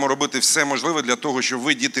 дорослі, маємо робити все можливе для того, щоб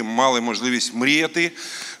ви, діти, мали можливість мріяти,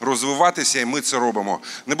 розвиватися, і ми це робимо.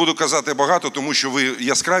 Не буду казати багато, тому що ви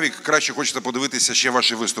яскраві, краще хочете подивитися ще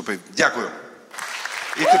ваші виступи. Дякую.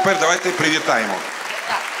 І тепер давайте привітаємо.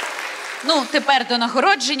 Ну, тепер до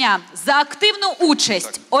нагородження. За активну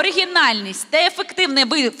участь, оригінальність та ефективний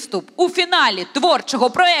виступ у фіналі творчого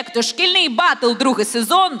проєкту «Шкільний батл. Другий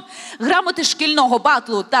сезон» грамоти шкільного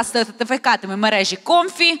батлу та сертифікатами мережі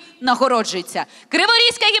 «Комфі» нагороджується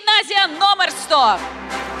Криворізька гімназія номер 100.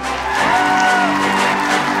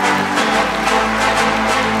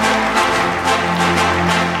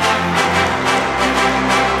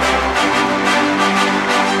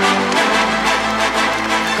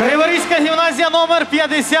 Криворізька гімназія номер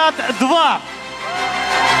 52.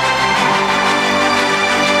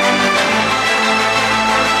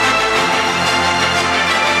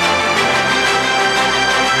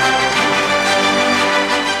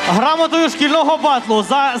 Грамотою шкільного батлу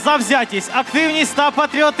за завзятість, активність та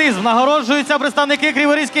патріотизм нагороджуються представники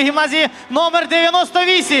Криворізької гімназії номер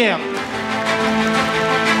 98.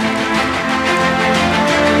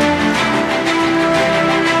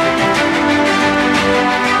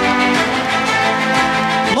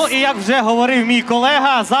 Ну і як вже говорив мій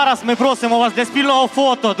колега, зараз ми просимо вас для спільного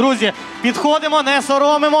фото. Друзі, підходимо, не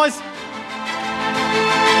соромимось.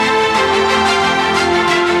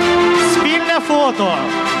 Спільне фото.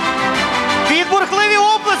 Під бурхливі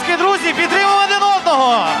оплески, друзі, підтримуємо один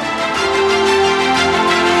одного.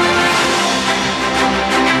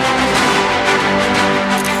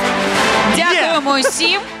 Дякуємо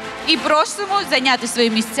усім. І просимо зайняти свої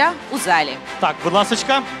місця у залі. Так, будь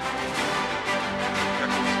ласочка.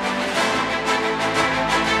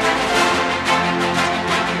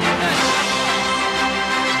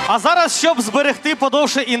 А зараз, щоб зберегти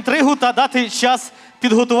подовше інтригу та дати час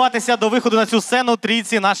підготуватися до виходу на цю сцену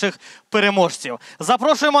трійці наших переможців,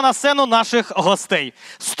 запрошуємо на сцену наших гостей.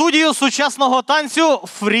 Студію сучасного танцю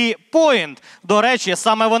Free Point. До речі,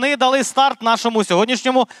 саме вони дали старт нашому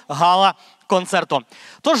сьогоднішньому гала-концерту.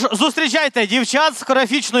 Тож зустрічайте дівчат з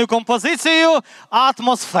хореографічною композицією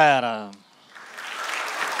 «Атмосфера».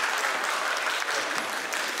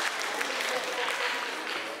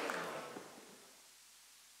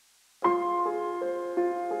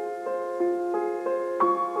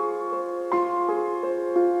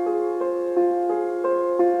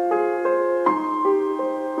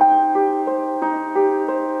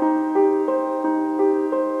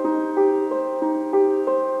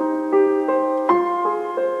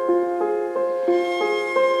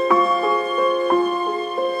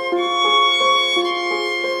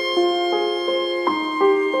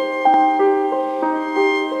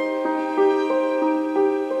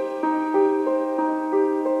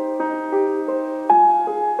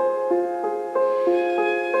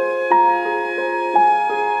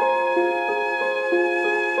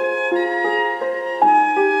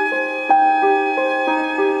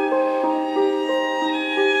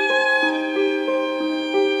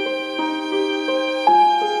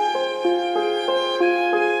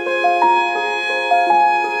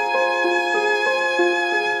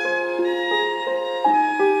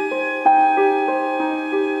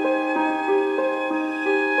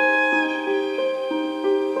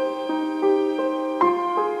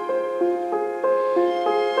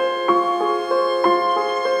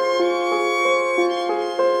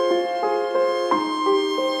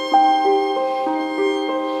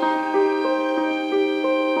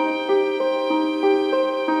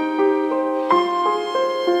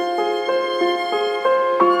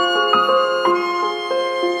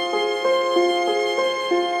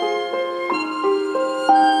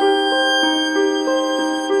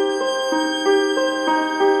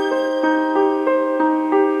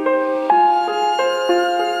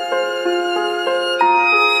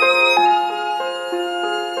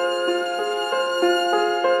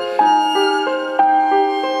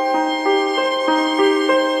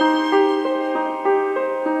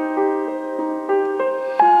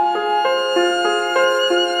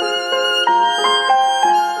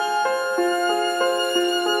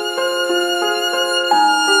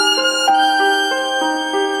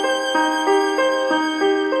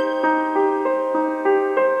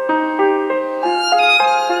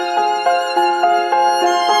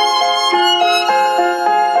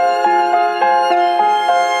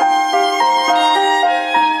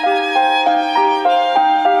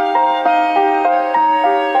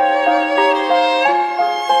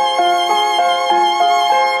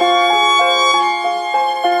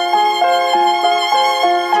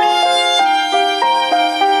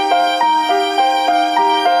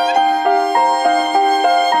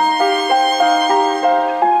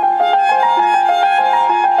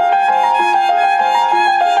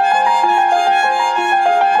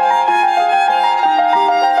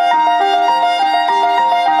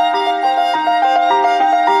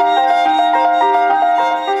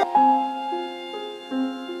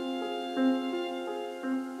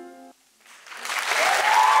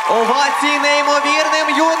 Овації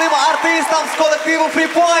неймовірним юним артистам з колективу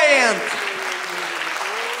Free Point!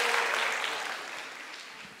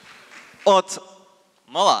 От,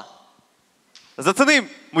 мала, зацени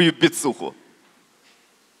мою підсуху.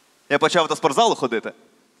 Я почав до спортзалу ходити.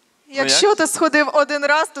 Якщо ти сходив один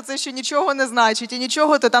раз, то це ще нічого не значить. І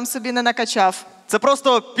нічого ти там собі не накачав. Це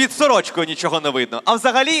просто під сорочкою нічого не видно. А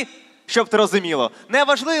взагалі, щоб ти розуміло, не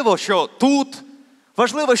важливо, що тут.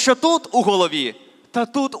 Важливо, що тут у голові, та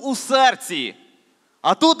тут у серці.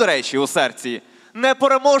 А тут, до речі, у серці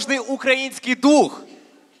непереможний український дух,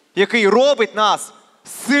 який робить нас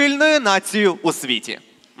сильною нацією у світі.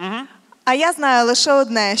 Угу. А я знаю лише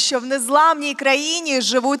одне, що в незламній країні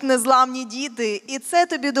живуть незламні діти. І це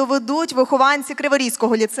тобі доведуть вихованці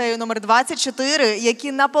Криворізького ліцею номер 24,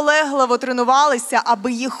 які наполегливо тренувалися,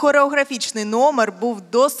 аби їх хореографічний номер був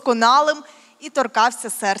досконалим і торкався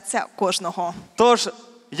серця кожного. Тож,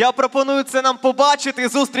 я пропоную це нам побачити.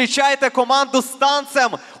 Зустрічайте команду з танцем,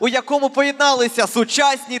 у якому поєдналися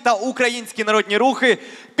сучасні та українські народні рухи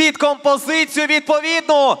під композицію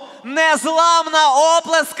відповідну «Незламна».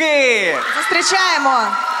 Оплески! Зустрічаємо!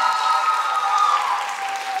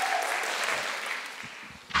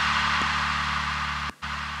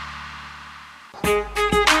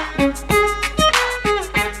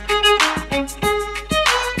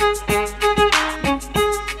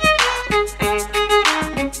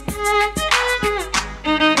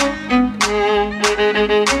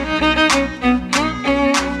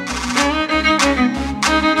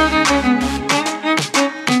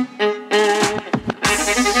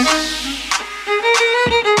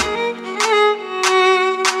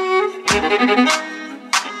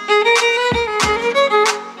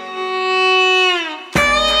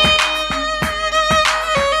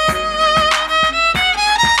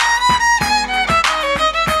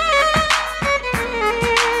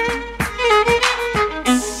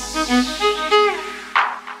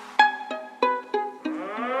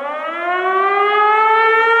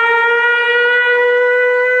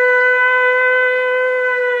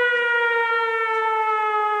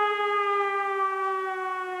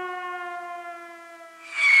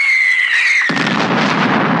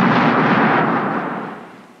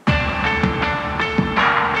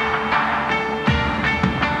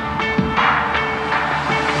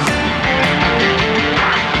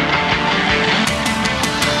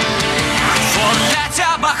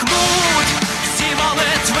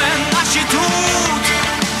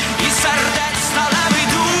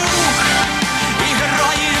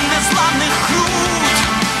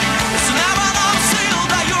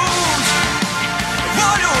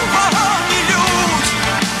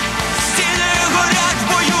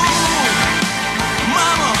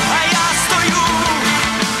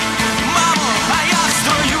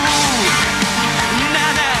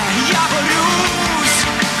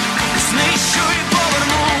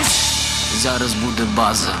 Зараз буде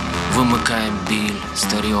база, вимикає біль,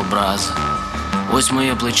 старі образи. Ось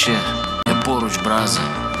моє плече, я поруч браза.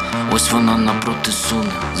 Ось вона напроти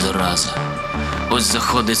суне, зараза. Ось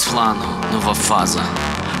заходить з флангу нова фаза.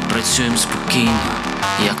 Працюємо спокійно,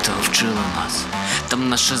 як того вчили нас. Там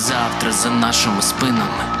наше завтра за нашими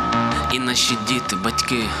спинами. І наші діти,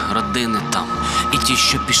 батьки, родини там. І ті,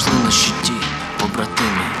 що пішли на щиті,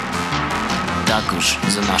 побратими, також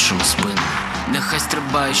за нашими спинами. Нехай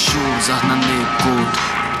стрибає щур, загнаний в кут,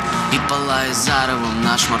 і палає заревом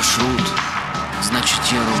наш маршрут.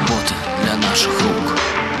 Значить, є робота для наших рук.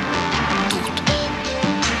 Тут,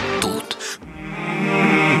 тут.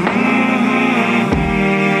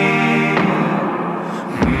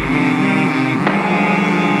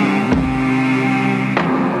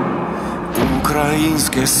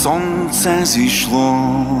 Українське сонце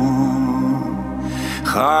зійшло,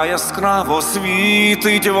 хай яскраво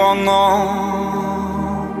світить воно,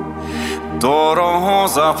 дорого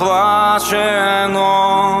заплачено,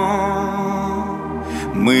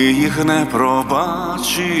 ми їх не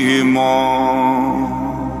пробачимо.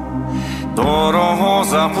 Дорого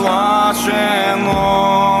заплачено,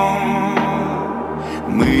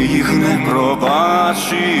 ми їх не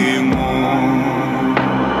пробачимо.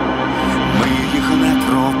 Ми їх не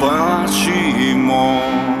пробачимо.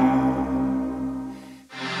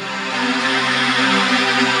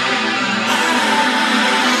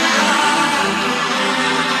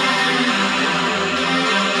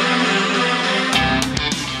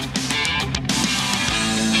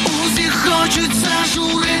 Хочуть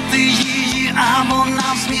зажурити її, а вона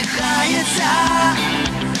всміхається.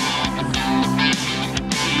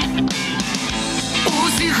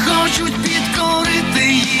 Усі хочуть підкорити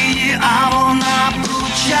її, а вона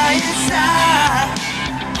пручається.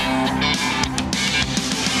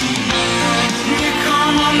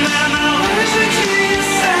 Нікому не належить її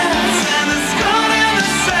серце, нескорене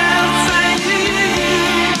серце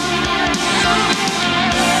її.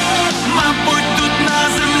 Мабуть, тут на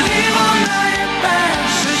землі вона є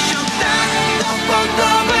перше, що так до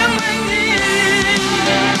вподоби мені.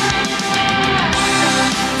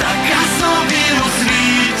 Така собі у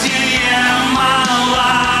світі є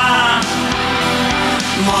мала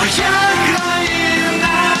моя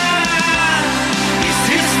країна, і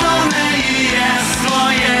звісно в неї є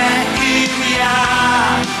своє ім'я.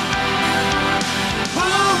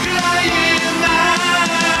 Україна,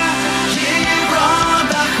 її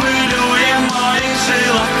врода хвилює в моїх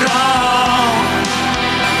жилах кров.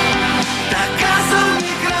 Така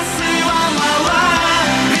собі красива мала,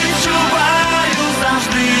 відчуваю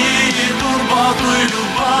завжди її турботу й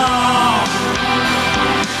любов.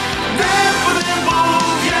 Де б не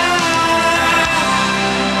був я.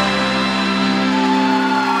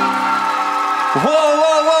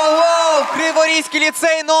 Воу-воу-воу-воу! Криворізький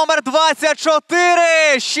ліцей номер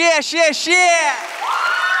 24! Ще!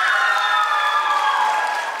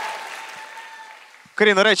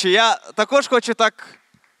 Каріно, речі, я також хочу так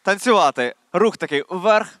танцювати. Рух такий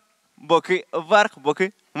вверх, боки, вверх,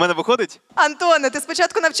 боки. У мене виходить? Антоне, ти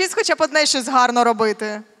спочатку навчись хоча б одне щось гарно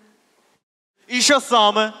робити. І що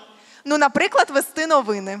саме? Ну, наприклад, вести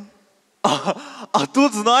новини. А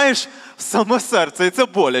тут, знаєш, в саме серце, і це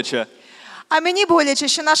боляче. А мені боляче,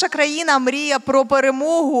 що наша країна мріє про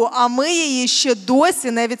перемогу, а ми її ще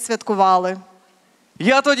досі не відсвяткували.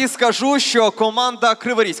 Я тоді скажу, що команда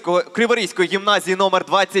Криворізької гімназії номер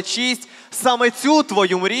 26 саме цю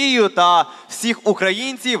твою мрію та всіх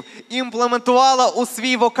українців імплементувала у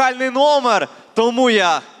свій вокальний номер. Тому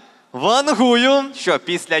я вангую, що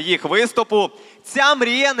після їх виступу ця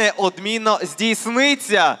мрія неодмінно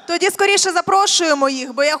здійсниться. Тоді скоріше запрошуємо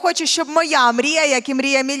їх, бо я хочу, щоб моя мрія, як і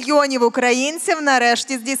мрія мільйонів українців,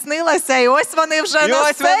 нарешті здійснилася. І ось вони вже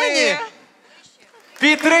на сцені.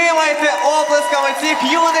 Підтримайте оплесками цих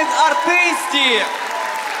юних артистів!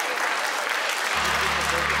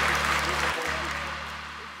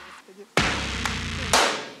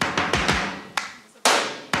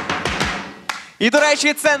 І, до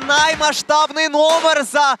речі, це наймасштабний номер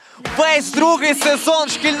за весь другий сезон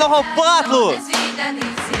шкільного батлу.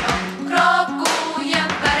 Крокуєм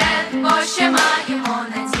вперед, бо ще маємо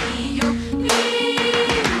надію,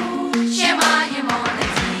 віру, ще маємо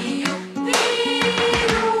надію,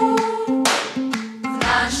 віру. В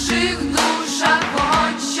наших душах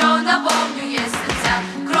вогонь, що наповнює серця.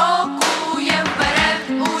 Крокуєм вперед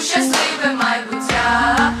у щасливе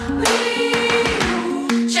майбуття,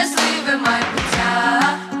 віру, щасливе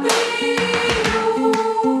майбуття, віру.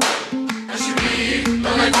 Наш вік, до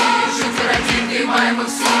надії, жити, радіти, маємо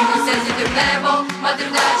всі. Небо, мати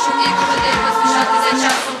вдачу і кожен день поспішати за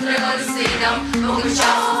часом. Треба нести нам, доки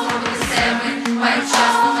часу зробити все ми. Маємо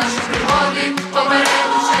вчасно наші пригоди,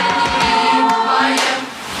 попереду ще не маємо.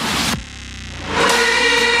 Ми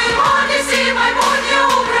гордість майбутнє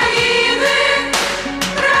України,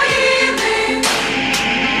 країни.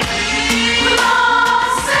 В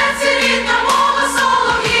нас в серці рідна мова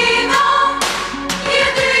солов'їна,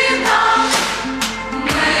 єдина.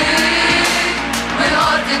 Ми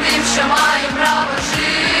горді тим, що маємо право жити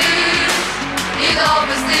і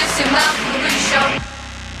довести всім нам, що ми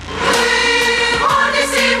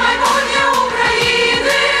гордість і майбутнє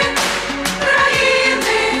України,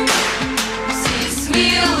 країни. Всі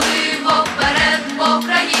сміливо вперед, бо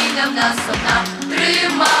країна в нас одна.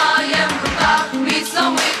 Тримаєм в руках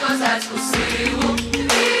міцно ми козацьку силу,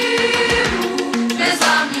 віру,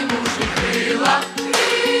 незламні мужні крила,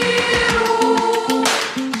 віру.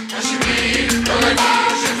 Наш вік, до надії,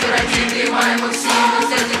 жити, радіти, маємо всі,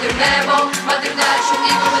 носити в небо, мати вдачу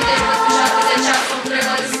і кожен день поспішати за часом.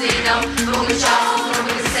 Треба нести нам, доки часу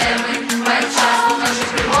зробити все ми. Маємо вчасно наші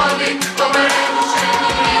пригоди, попереду ще не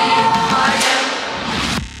маємо.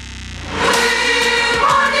 Ми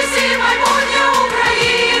гордість і майбутнє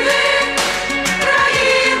України,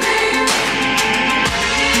 країни.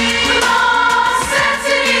 В нас в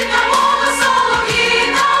серці рідна мова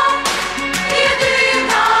солов'їна,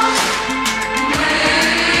 єдина.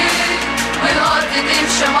 Ми горді тим,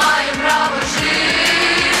 що маємо право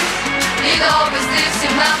жити і довести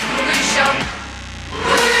всім нам, що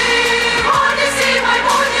ми гордість і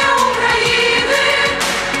майбутнє України,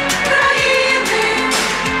 країни.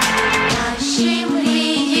 Наші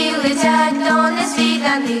мрії летять до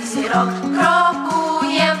незвіданих зірок.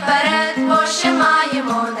 Крокуєм вперед, бо ще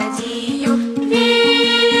маємо надію,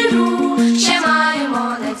 віру, ще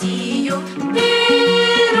маємо надію,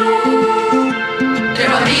 віру.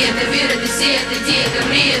 Треба мріяти, вірити, сіяти, діяти,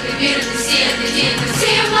 мріяти, вірити, сіяти, діяти.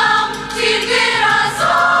 Всім нам тільки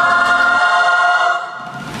разом.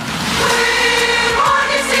 Ми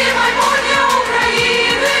гордість і майбутнє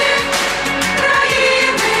України,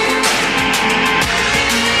 країни.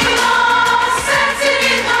 В нас в серці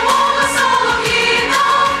рідна мова солов'їна,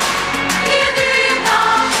 єдина.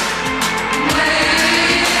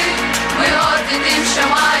 Ми горді тим, що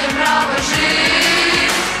маємо право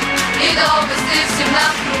жити і довести всім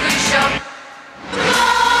нам, що в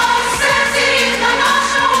нас в серці рідна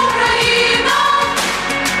наша Україна,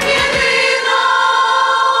 єдина.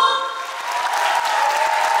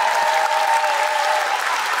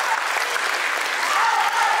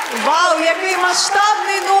 Вау, який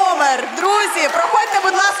масштабний номер! Друзі, проходьте,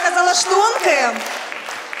 будь ласка, за лаштунки.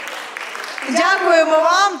 Дякуємо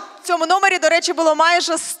вам. В цьому номері, до речі, було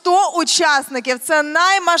майже 100 учасників. Це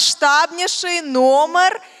наймасштабніший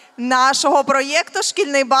номер нашого проєкту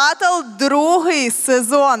 «Шкільний батл. Другий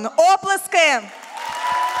сезон». Оплески!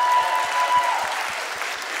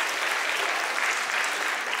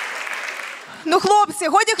 Ну, хлопці,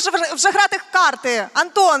 годі вже грати в карти.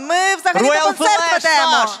 Антон, ми взагалі концерт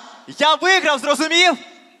ведемо. Саш! Я виграв, зрозумів?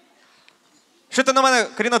 Що ти на мене,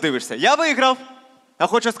 Каріна, дивишся? Я виграв. Я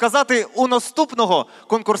хочу сказати, у наступного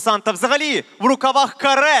конкурсанта взагалі в рукавах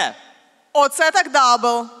каре. Оце так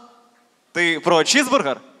дабл. Ти про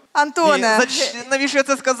чізбургер? Антоне. Навіщо я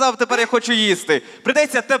це сказав? Тепер я хочу їсти.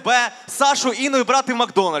 Прийдеться тебе, Сашу, Інну і брати в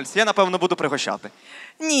Макдональдс. Я, напевно, буду пригощати.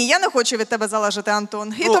 Ні, я не хочу від тебе залежати,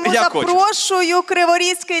 Антон. І Ну, тому я запрошую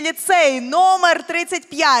Криворізький ліцей номер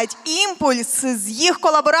 35 «Імпульс» з їх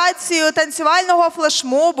колаборацією танцювального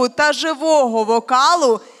флешмобу та живого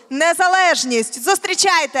вокалу «Незалежність».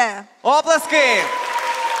 Зустрічайте! Оплески!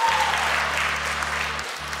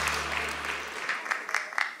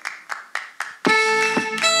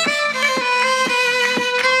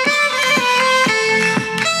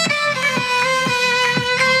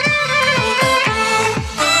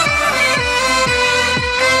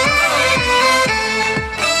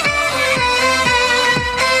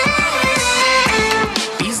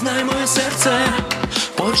 Пізнай моє серце,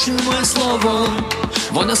 почуй моє слово,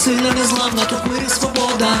 воно сильна, незламна, тут мир і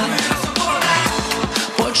свобода.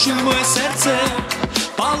 Почуй моє серце,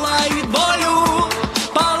 палай від болю,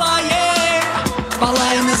 палає,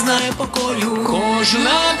 палає, не знає покою.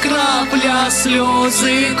 Кожна крапля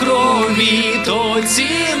сльози крові, то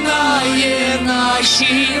ціна є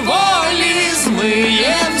нашій волі.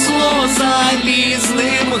 Змиєм зло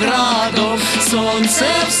залізним градом, сонце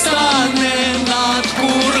встане над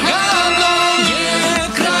курганом. Є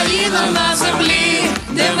країна на землі,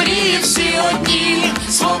 де мрії всі одні,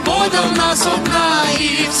 свобода в нас одна,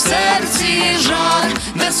 і в серці жар,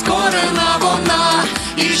 нескорена вона,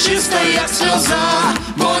 і чиста, як сльоза,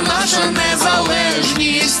 бо наша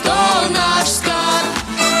незалежність, то наш скарб.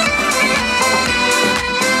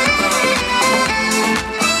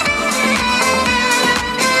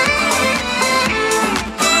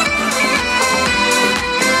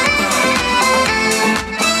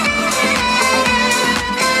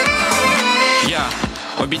 Я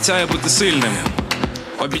обіцяю бути сильним,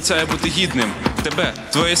 обіцяю бути гідним тебе,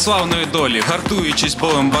 твоєї славної долі, гартуючись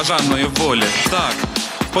болем бажаної волі. Так,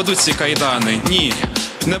 впадуть ці кайдани, ні,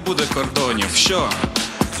 не буде кордонів. Що?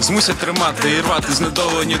 Змусять тримати і рвати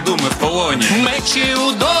знедолені думи в полоні. Мечі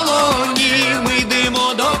у долоні, ми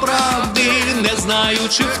йдемо до правди, не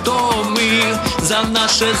знаючи, хто ми, за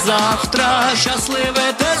наше завтра,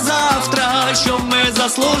 щасливе те завтра, що ми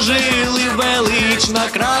заслужили, велична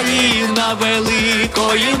країна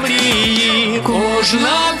великої мрії.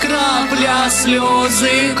 Кожна крапля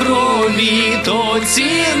сльози крові, то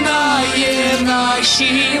ціна є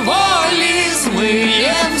нашій волі.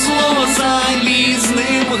 Змиєм зло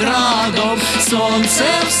залізним градом, сонце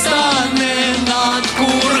встане над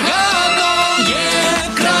курганом.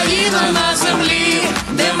 Є країна на землі,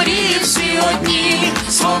 де мрії всі одні,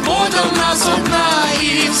 свобода в нас одна,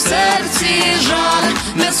 і в серці жар,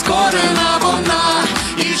 нескорена вона,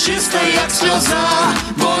 і чиста, як сльоза,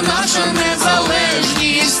 бо наша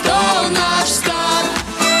незалежність, то наш скарб.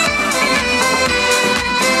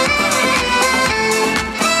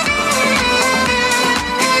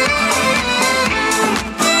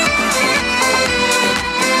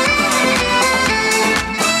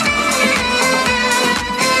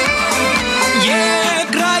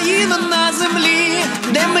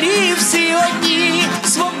 Де мрії всі одні,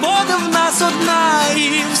 свобода в нас одна,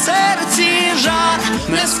 і в серці жар,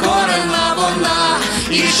 нескорена вона,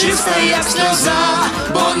 і чиста, як сльоза,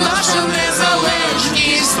 бо наша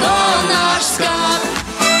незалежність, то наш скарб.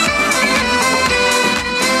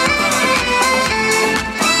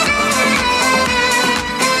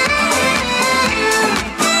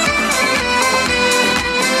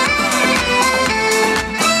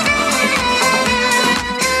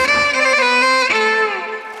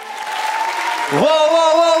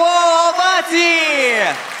 Воу-воу-воу-воу, овації!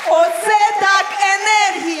 Оце так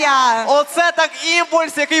енергія! Оце так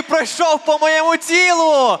імпульс, який пройшов по моєму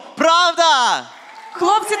тілу! Правда?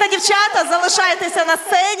 Хлопці та дівчата, залишайтеся на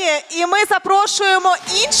сцені, і ми запрошуємо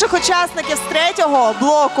інших учасників з третього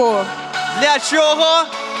блоку. Для чого?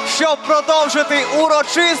 Щоб продовжити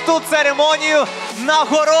урочисту церемонію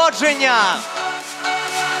нагородження.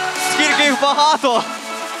 Скільки їх багато!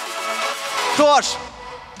 Тож,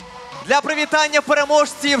 для привітання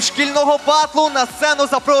переможців шкільного батлу на сцену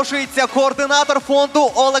запрошується координатор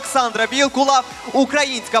фонду Олександра Білкула,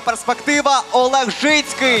 українська перспектива Олег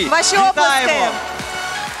Жицький. Ваші оплески!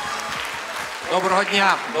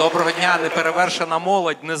 Доброго дня, неперевершена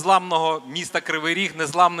молодь незламного міста Кривий Ріг,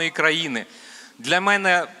 незламної країни. Для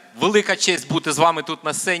мене велика честь бути з вами тут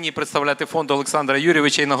на сцені і представляти фонд Олександра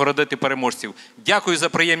Юрійовича і нагородити переможців. Дякую за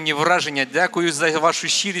приємні враження, дякую за вашу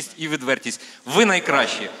щирість і відвертість. Ви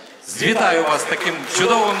найкращі. Вітаю вас з таким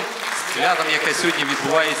чудовим святом, яке сьогодні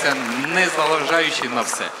відбувається, незважаючи на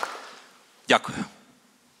все. Дякую.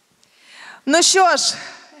 Ну що ж,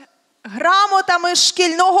 грамотами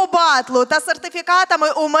шкільного батлу та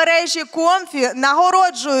сертифікатами у мережі Комфі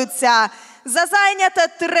нагороджуються За зайняте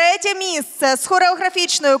 3-те місце з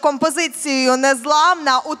хореографічною композицією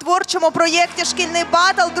 «Незламна» у творчому проєкті «Шкільний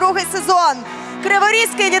батл. Другий сезон».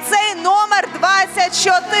 Криворізький ліцей номер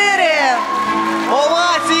 24.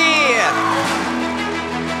 Овації!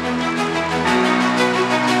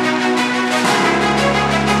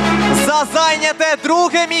 За зайняте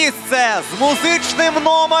 2-те місце з музичним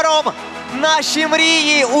номером «Наші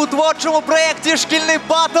мрії» у творчому проєкті «Шкільний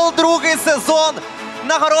батл. Другий сезон»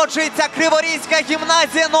 нагороджується Криворізька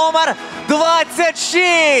гімназія номер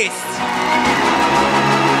 26.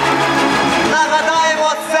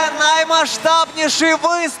 Нагадаємо, це наймасштабніший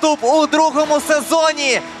виступ у другому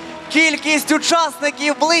сезоні. Кількість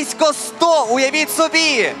учасників близько 100, уявіть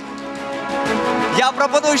собі. Я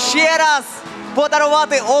пропоную ще раз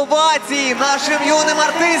подарувати овації нашим юним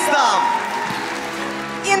артистам.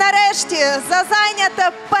 І нарешті за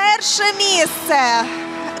зайняте 1-те місце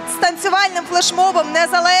з танцювальним флешмобом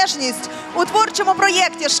 «Незалежність» у творчому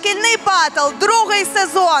проєкті «Шкільний батл. Другий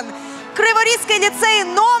сезон». Криворізький ліцей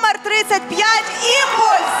номер 35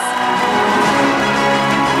 «Імпульс».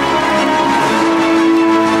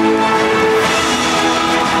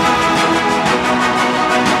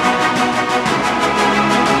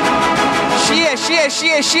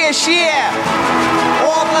 Ще!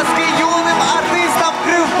 Оплески юним артистам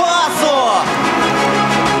Кривбасу!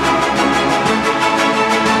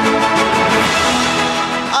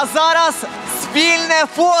 А зараз спільне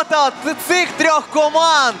фото цих 3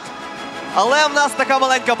 команд. Але в нас така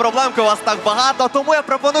маленька проблемка, у вас так багато, тому я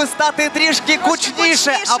пропоную стати трішки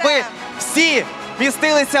гучніше, аби всі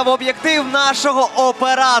вмістилися в об'єктив нашого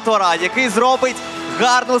оператора, який зробить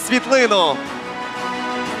гарну світлину.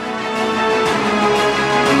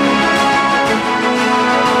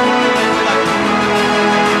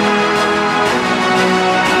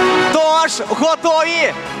 Тож,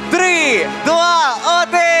 готові? 3, 2,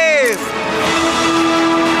 1!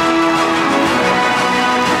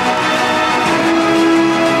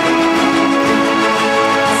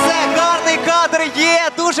 Це гарний кадр є.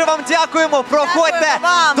 Дуже вам дякуємо. Проходьте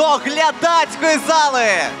до глядацької зали.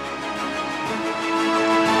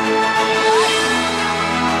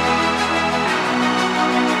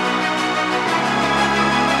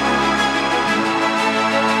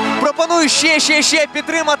 Пропоную ще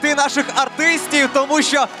підтримати наших артистів, тому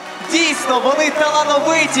що дійсно вони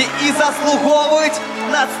талановиті і заслуговують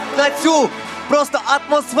на цю просто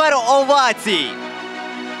атмосферу овацій.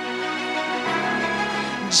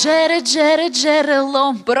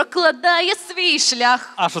 Джерелом прокладає свій шлях.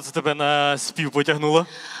 А що це тебе на спів потягнуло?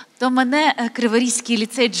 То мене Криворізький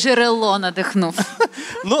ліцей «Джерело» надихнув.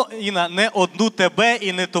 Ну, Інна, не одну тебе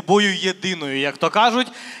і не тобою єдиною, як то кажуть.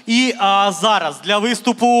 І зараз для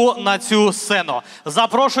виступу на цю сцену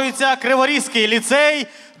запрошується Криворізький ліцей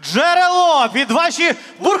 «Джерело» під ваші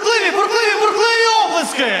бурхливі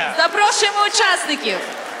оплески! Запрошуємо учасників!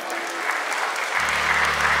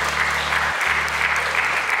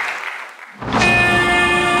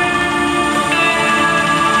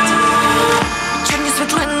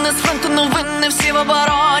 Світлини з фронту, новини всі в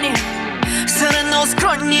обороні. Сирени у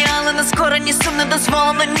скроні, але на скорені сум не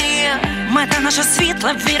дозволено, ні. Мета наша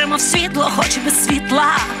світла, віримо в світло, хоч і без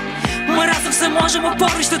світла. Ми разом все можемо,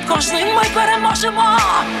 поруч тут кожний, ми переможемо.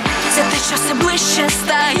 Це те, що все ближче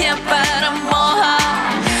стає перемога.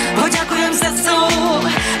 Подякуємо ЗСУ,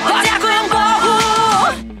 подякуємо Богу.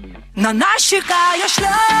 На нас чекає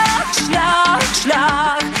шлях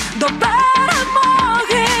до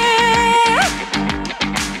перемоги.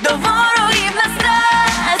 До ворогів на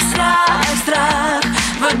страх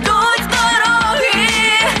ведуть дороги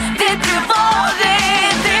від тривоги.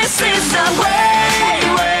 This is the way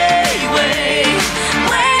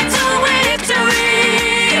to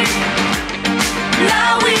victory.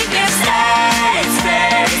 Now we can stay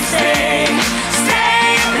in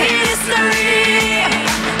history.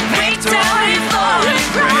 Victory for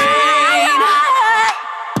Ukraine.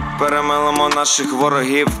 Перемелимо наших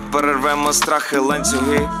ворогів, перервемо страхи,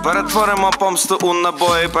 ланцюги, перетворимо помсту у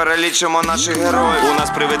набої, перелічимо наших героїв. У нас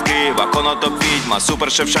привид Києва, конотоп відьма,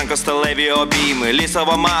 супер Шевченко, сталеві обійми,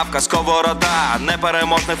 лісова мавка, сковорода,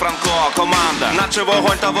 непереможний Франко, команда, наче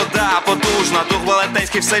вогонь та вода, потужна, дух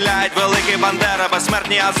велетенський вселяють, великий Бандера,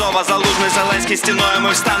 безсмертні Азова, залужний Зеленський, стіною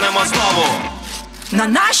ми встанемо знову. На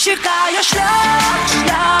нас чекає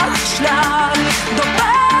шлях до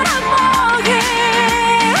перемоги.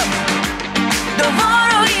 До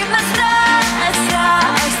ворогів на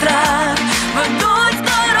страх ведуть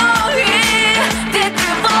дороги від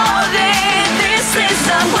тривоги. This is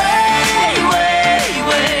the way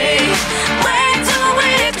to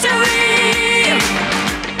victory.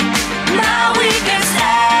 Now we can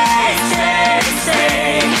stay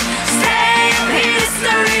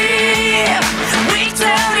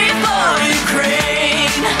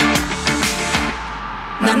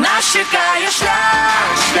нас чекає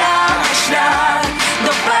шлях, шлях, шлях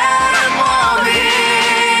до перемоги.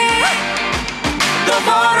 До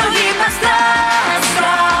ворогів на страх,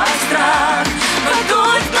 страх, страх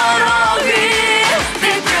ведуть дороги,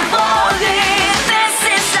 ти тривоги. This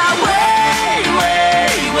is our way,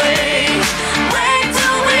 way, way, way to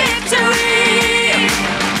victory.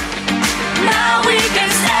 Now we can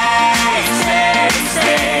stay, stay,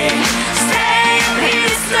 stay, stay in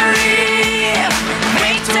history.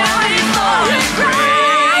 Victory for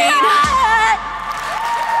Ukraine.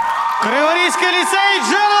 Криворізький ліцей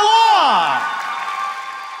 «Джерело».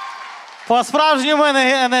 По-справжньому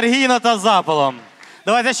енергійно та запалом.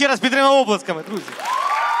 Давайте ще раз підтримаємо оплесками, друзі.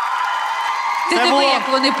 Ти Це диви, було- як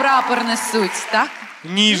вони прапор несуть, так?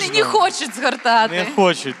 Ніжно. Не хочуть згортати. Не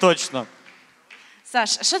хочуть, точно.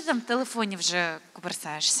 Саш, а що ти там в телефоні вже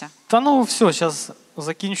коперсаєшся? Та ну все, зараз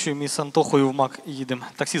закінчуємо і з Антохою в МАК їдемо.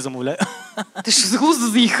 Таксі замовляю. Ти що, з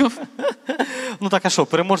глузду з'їхав? Ну так, а що,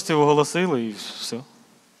 переможців оголосили і все.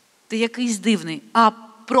 Ти якийсь дивний. А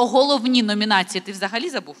про головні номінації ти взагалі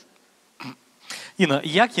забув? Іно,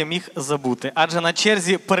 як я міг забути? Адже на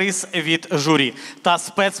черзі приз від журі та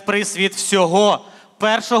спецприз від всього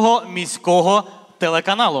Першого міського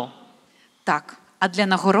телеканалу. Так, а для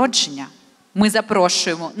нагородження ми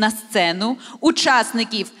запрошуємо на сцену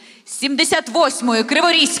учасників 78-ї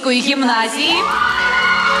Криворізької гімназії.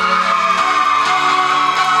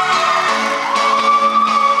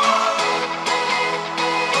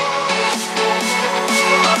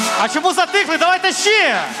 А чому затихли? Давайте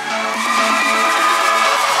ще!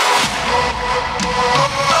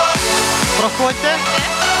 Проходьте.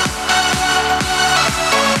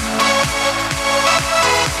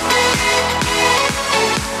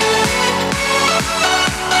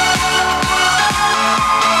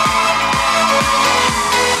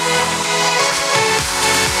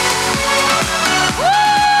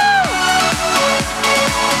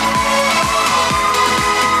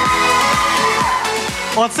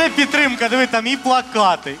 Оце підтримка, диви, там і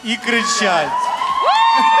плакати, і кричать.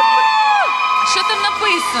 Що там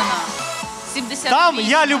написано? 78. Там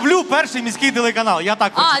я люблю Перший міський телеканал. Я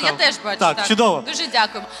так прочитав. я теж бачу. Так, чудово. Дуже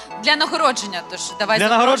дякуємо. Для нагородження, тож давай Для запрошуємо,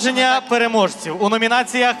 нагородження так. переможців у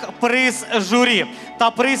номінаціях приз журі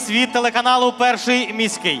та приз від телеканалу Перший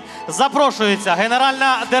міський. Запрошується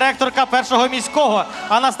генеральна директорка Першого міського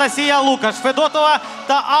Анастасія Лукаш-Федотова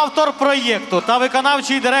та автор проєкту та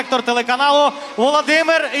виконавчий директор телеканалу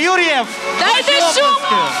Володимир Юр'єв. Дайте Ваші шуму!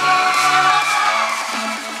 оплески.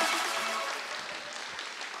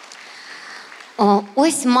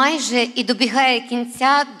 Ось майже і добігає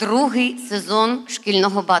кінця другий сезон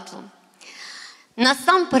шкільного батлу.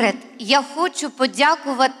 Насамперед, я хочу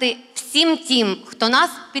подякувати всім тим, хто нас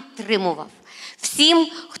підтримував, всім,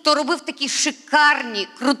 хто робив такі шикарні,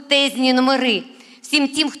 крутезні номери, всім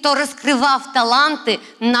тим, хто розкривав таланти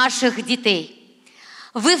наших дітей.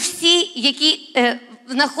 Ви всі, які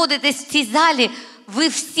знаходитесь в цій залі, ви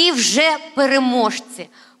всі вже переможці.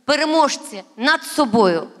 Переможці над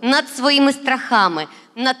собою, над своїми страхами,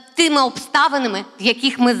 над тими обставинами, в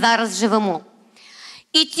яких ми зараз живемо.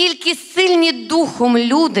 І тільки сильні духом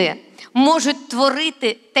люди можуть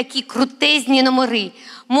творити такі крутезні номери,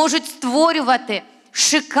 можуть створювати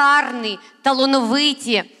шикарні,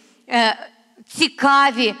 талановиті,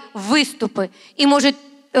 цікаві виступи і можуть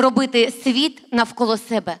робити світ навколо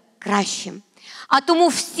себе кращим. А тому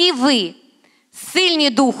всі ви, сильні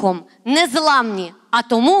духом, незламні, а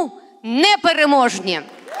тому непереможні.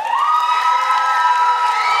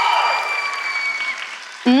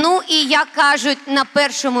 Ну і, як кажуть, на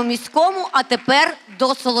Першому міському, а тепер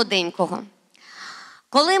до солоденького.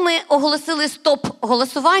 Коли ми оголосили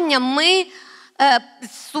стоп-голосування, ми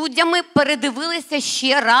з суддями передивилися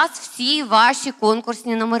ще раз всі ваші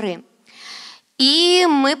конкурсні номери. І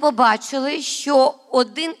ми побачили, що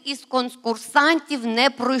один із конкурсантів не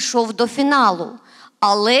пройшов до фіналу.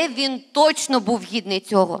 Але він точно був гідний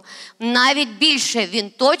цього. Навіть більше, він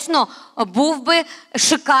точно був би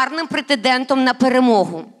шикарним претендентом на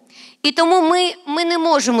перемогу. І тому ми не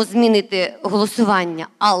можемо змінити голосування,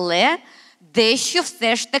 але дещо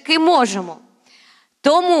все ж таки можемо.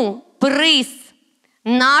 Тому приз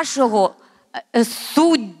нашого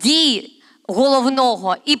судді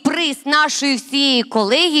головного і приз нашої всієї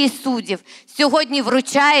колегії суддів сьогодні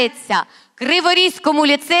вручається Криворізькому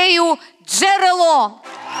ліцею «Джерело».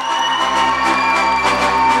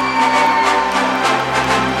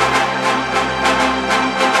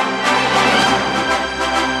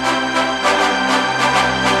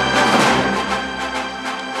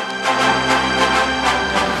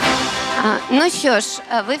 Ну що ж,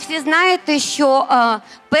 ви всі знаєте, що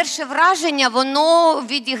перше враження, воно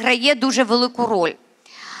відіграє дуже велику роль.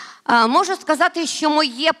 Можу сказати, що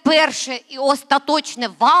моє перше і остаточне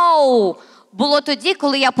вау було тоді,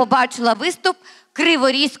 коли я побачила виступ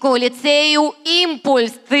Криворізького ліцею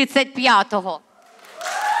 «Імпульс» 35-го.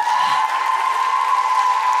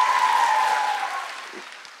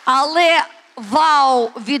 Але вау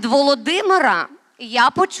від Володимира я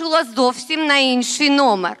почула зовсім на інший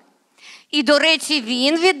номер. І, до речі,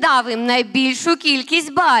 він віддав їм найбільшу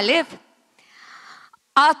кількість балів.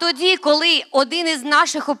 А тоді, коли один із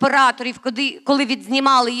наших операторів, коли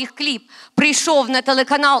відзнімали їх кліп, прийшов на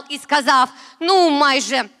телеканал і сказав,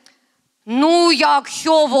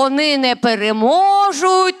 якщо вони не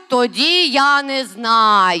переможуть, тоді я не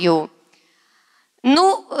знаю.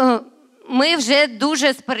 Ми вже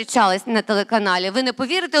дуже сперечались на телеканалі. Ви не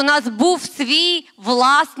повірите, у нас був свій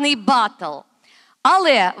власний батл.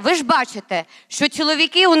 Але ви ж бачите, що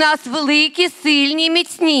чоловіки у нас великі, сильні,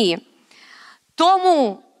 міцні.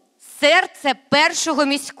 Тому серце Першого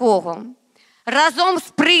Міського разом з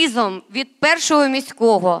призом від Першого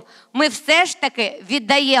Міського ми все ж таки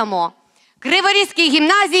віддаємо Криворізькій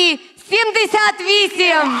гімназії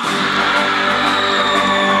 78!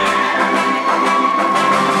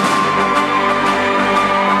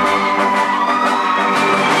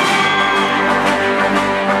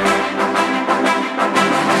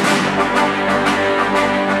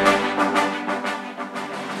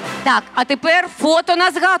 Так, а тепер фото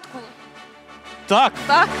на згадку. Так.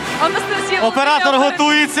 Так, Анастасія. Оператор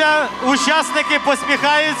готується, учасники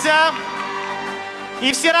посміхаються.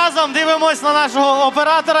 І всі разом дивимось на нашого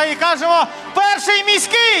оператора і кажемо «Перший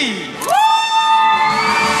міський!»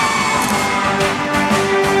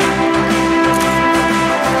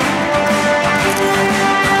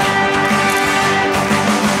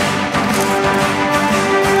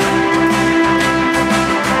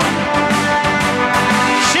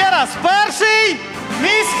 Перший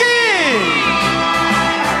міський!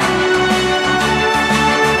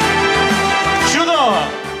 Чудово!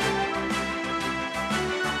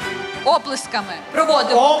 Оплесками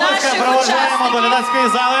проводимо наших проводжаємо учасників. до глядацької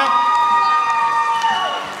зали.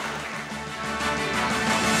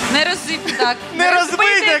 Не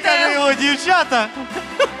розбийте, каже його дівчата.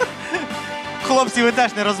 Хлопці, ви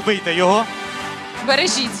теж не розбийте його.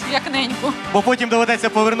 Бережіть, як неньку. Бо потім доведеться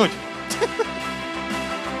повернути.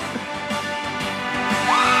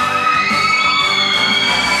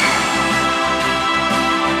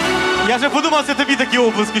 Я вже подумав, це тобі такі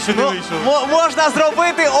оплески, що не вийшов. Можна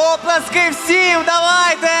зробити оплески всім,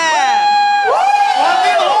 давайте!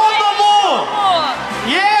 Один одному!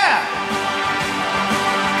 Є!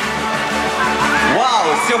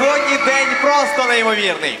 Вау, сьогодні день просто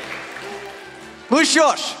неймовірний. Ну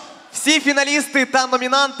що ж, всі фіналісти та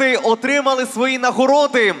номінанти отримали свої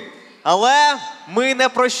нагороди. Але ми не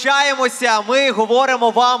прощаємося, ми говоримо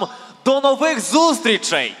вам до нових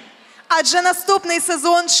зустрічей. Адже наступний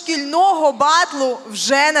сезон шкільного батлу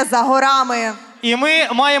вже не за горами. І ми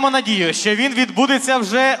маємо надію, що він відбудеться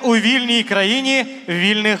вже у вільній країні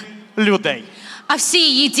вільних людей. А всі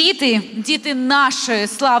її діти, діти нашої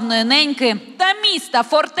славної неньки та міста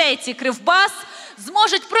фортеці Кривбас,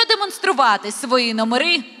 зможуть продемонструвати свої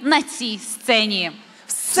номери на цій сцені.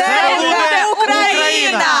 Все буде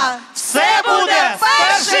Україна! Все буде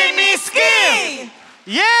Перший міський!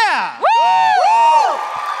 Є!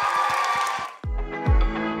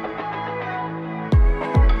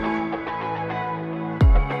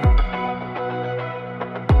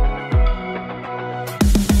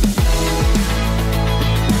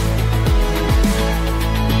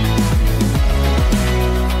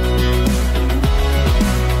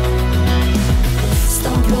 З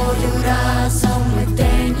тобою разом ми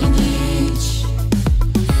день і ніч,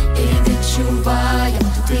 і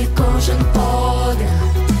відчуваємо ти кожен подих.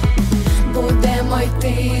 Будемо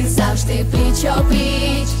йти завжди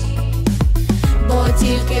пліч-о-пліч, бо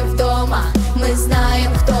тільки вдома ми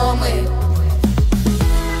знаємо, хто ми.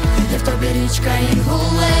 Є в тобі річка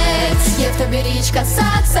Інгулець, є в тобі річка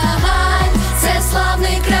Саксагань, це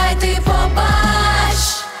славний край, ти побач.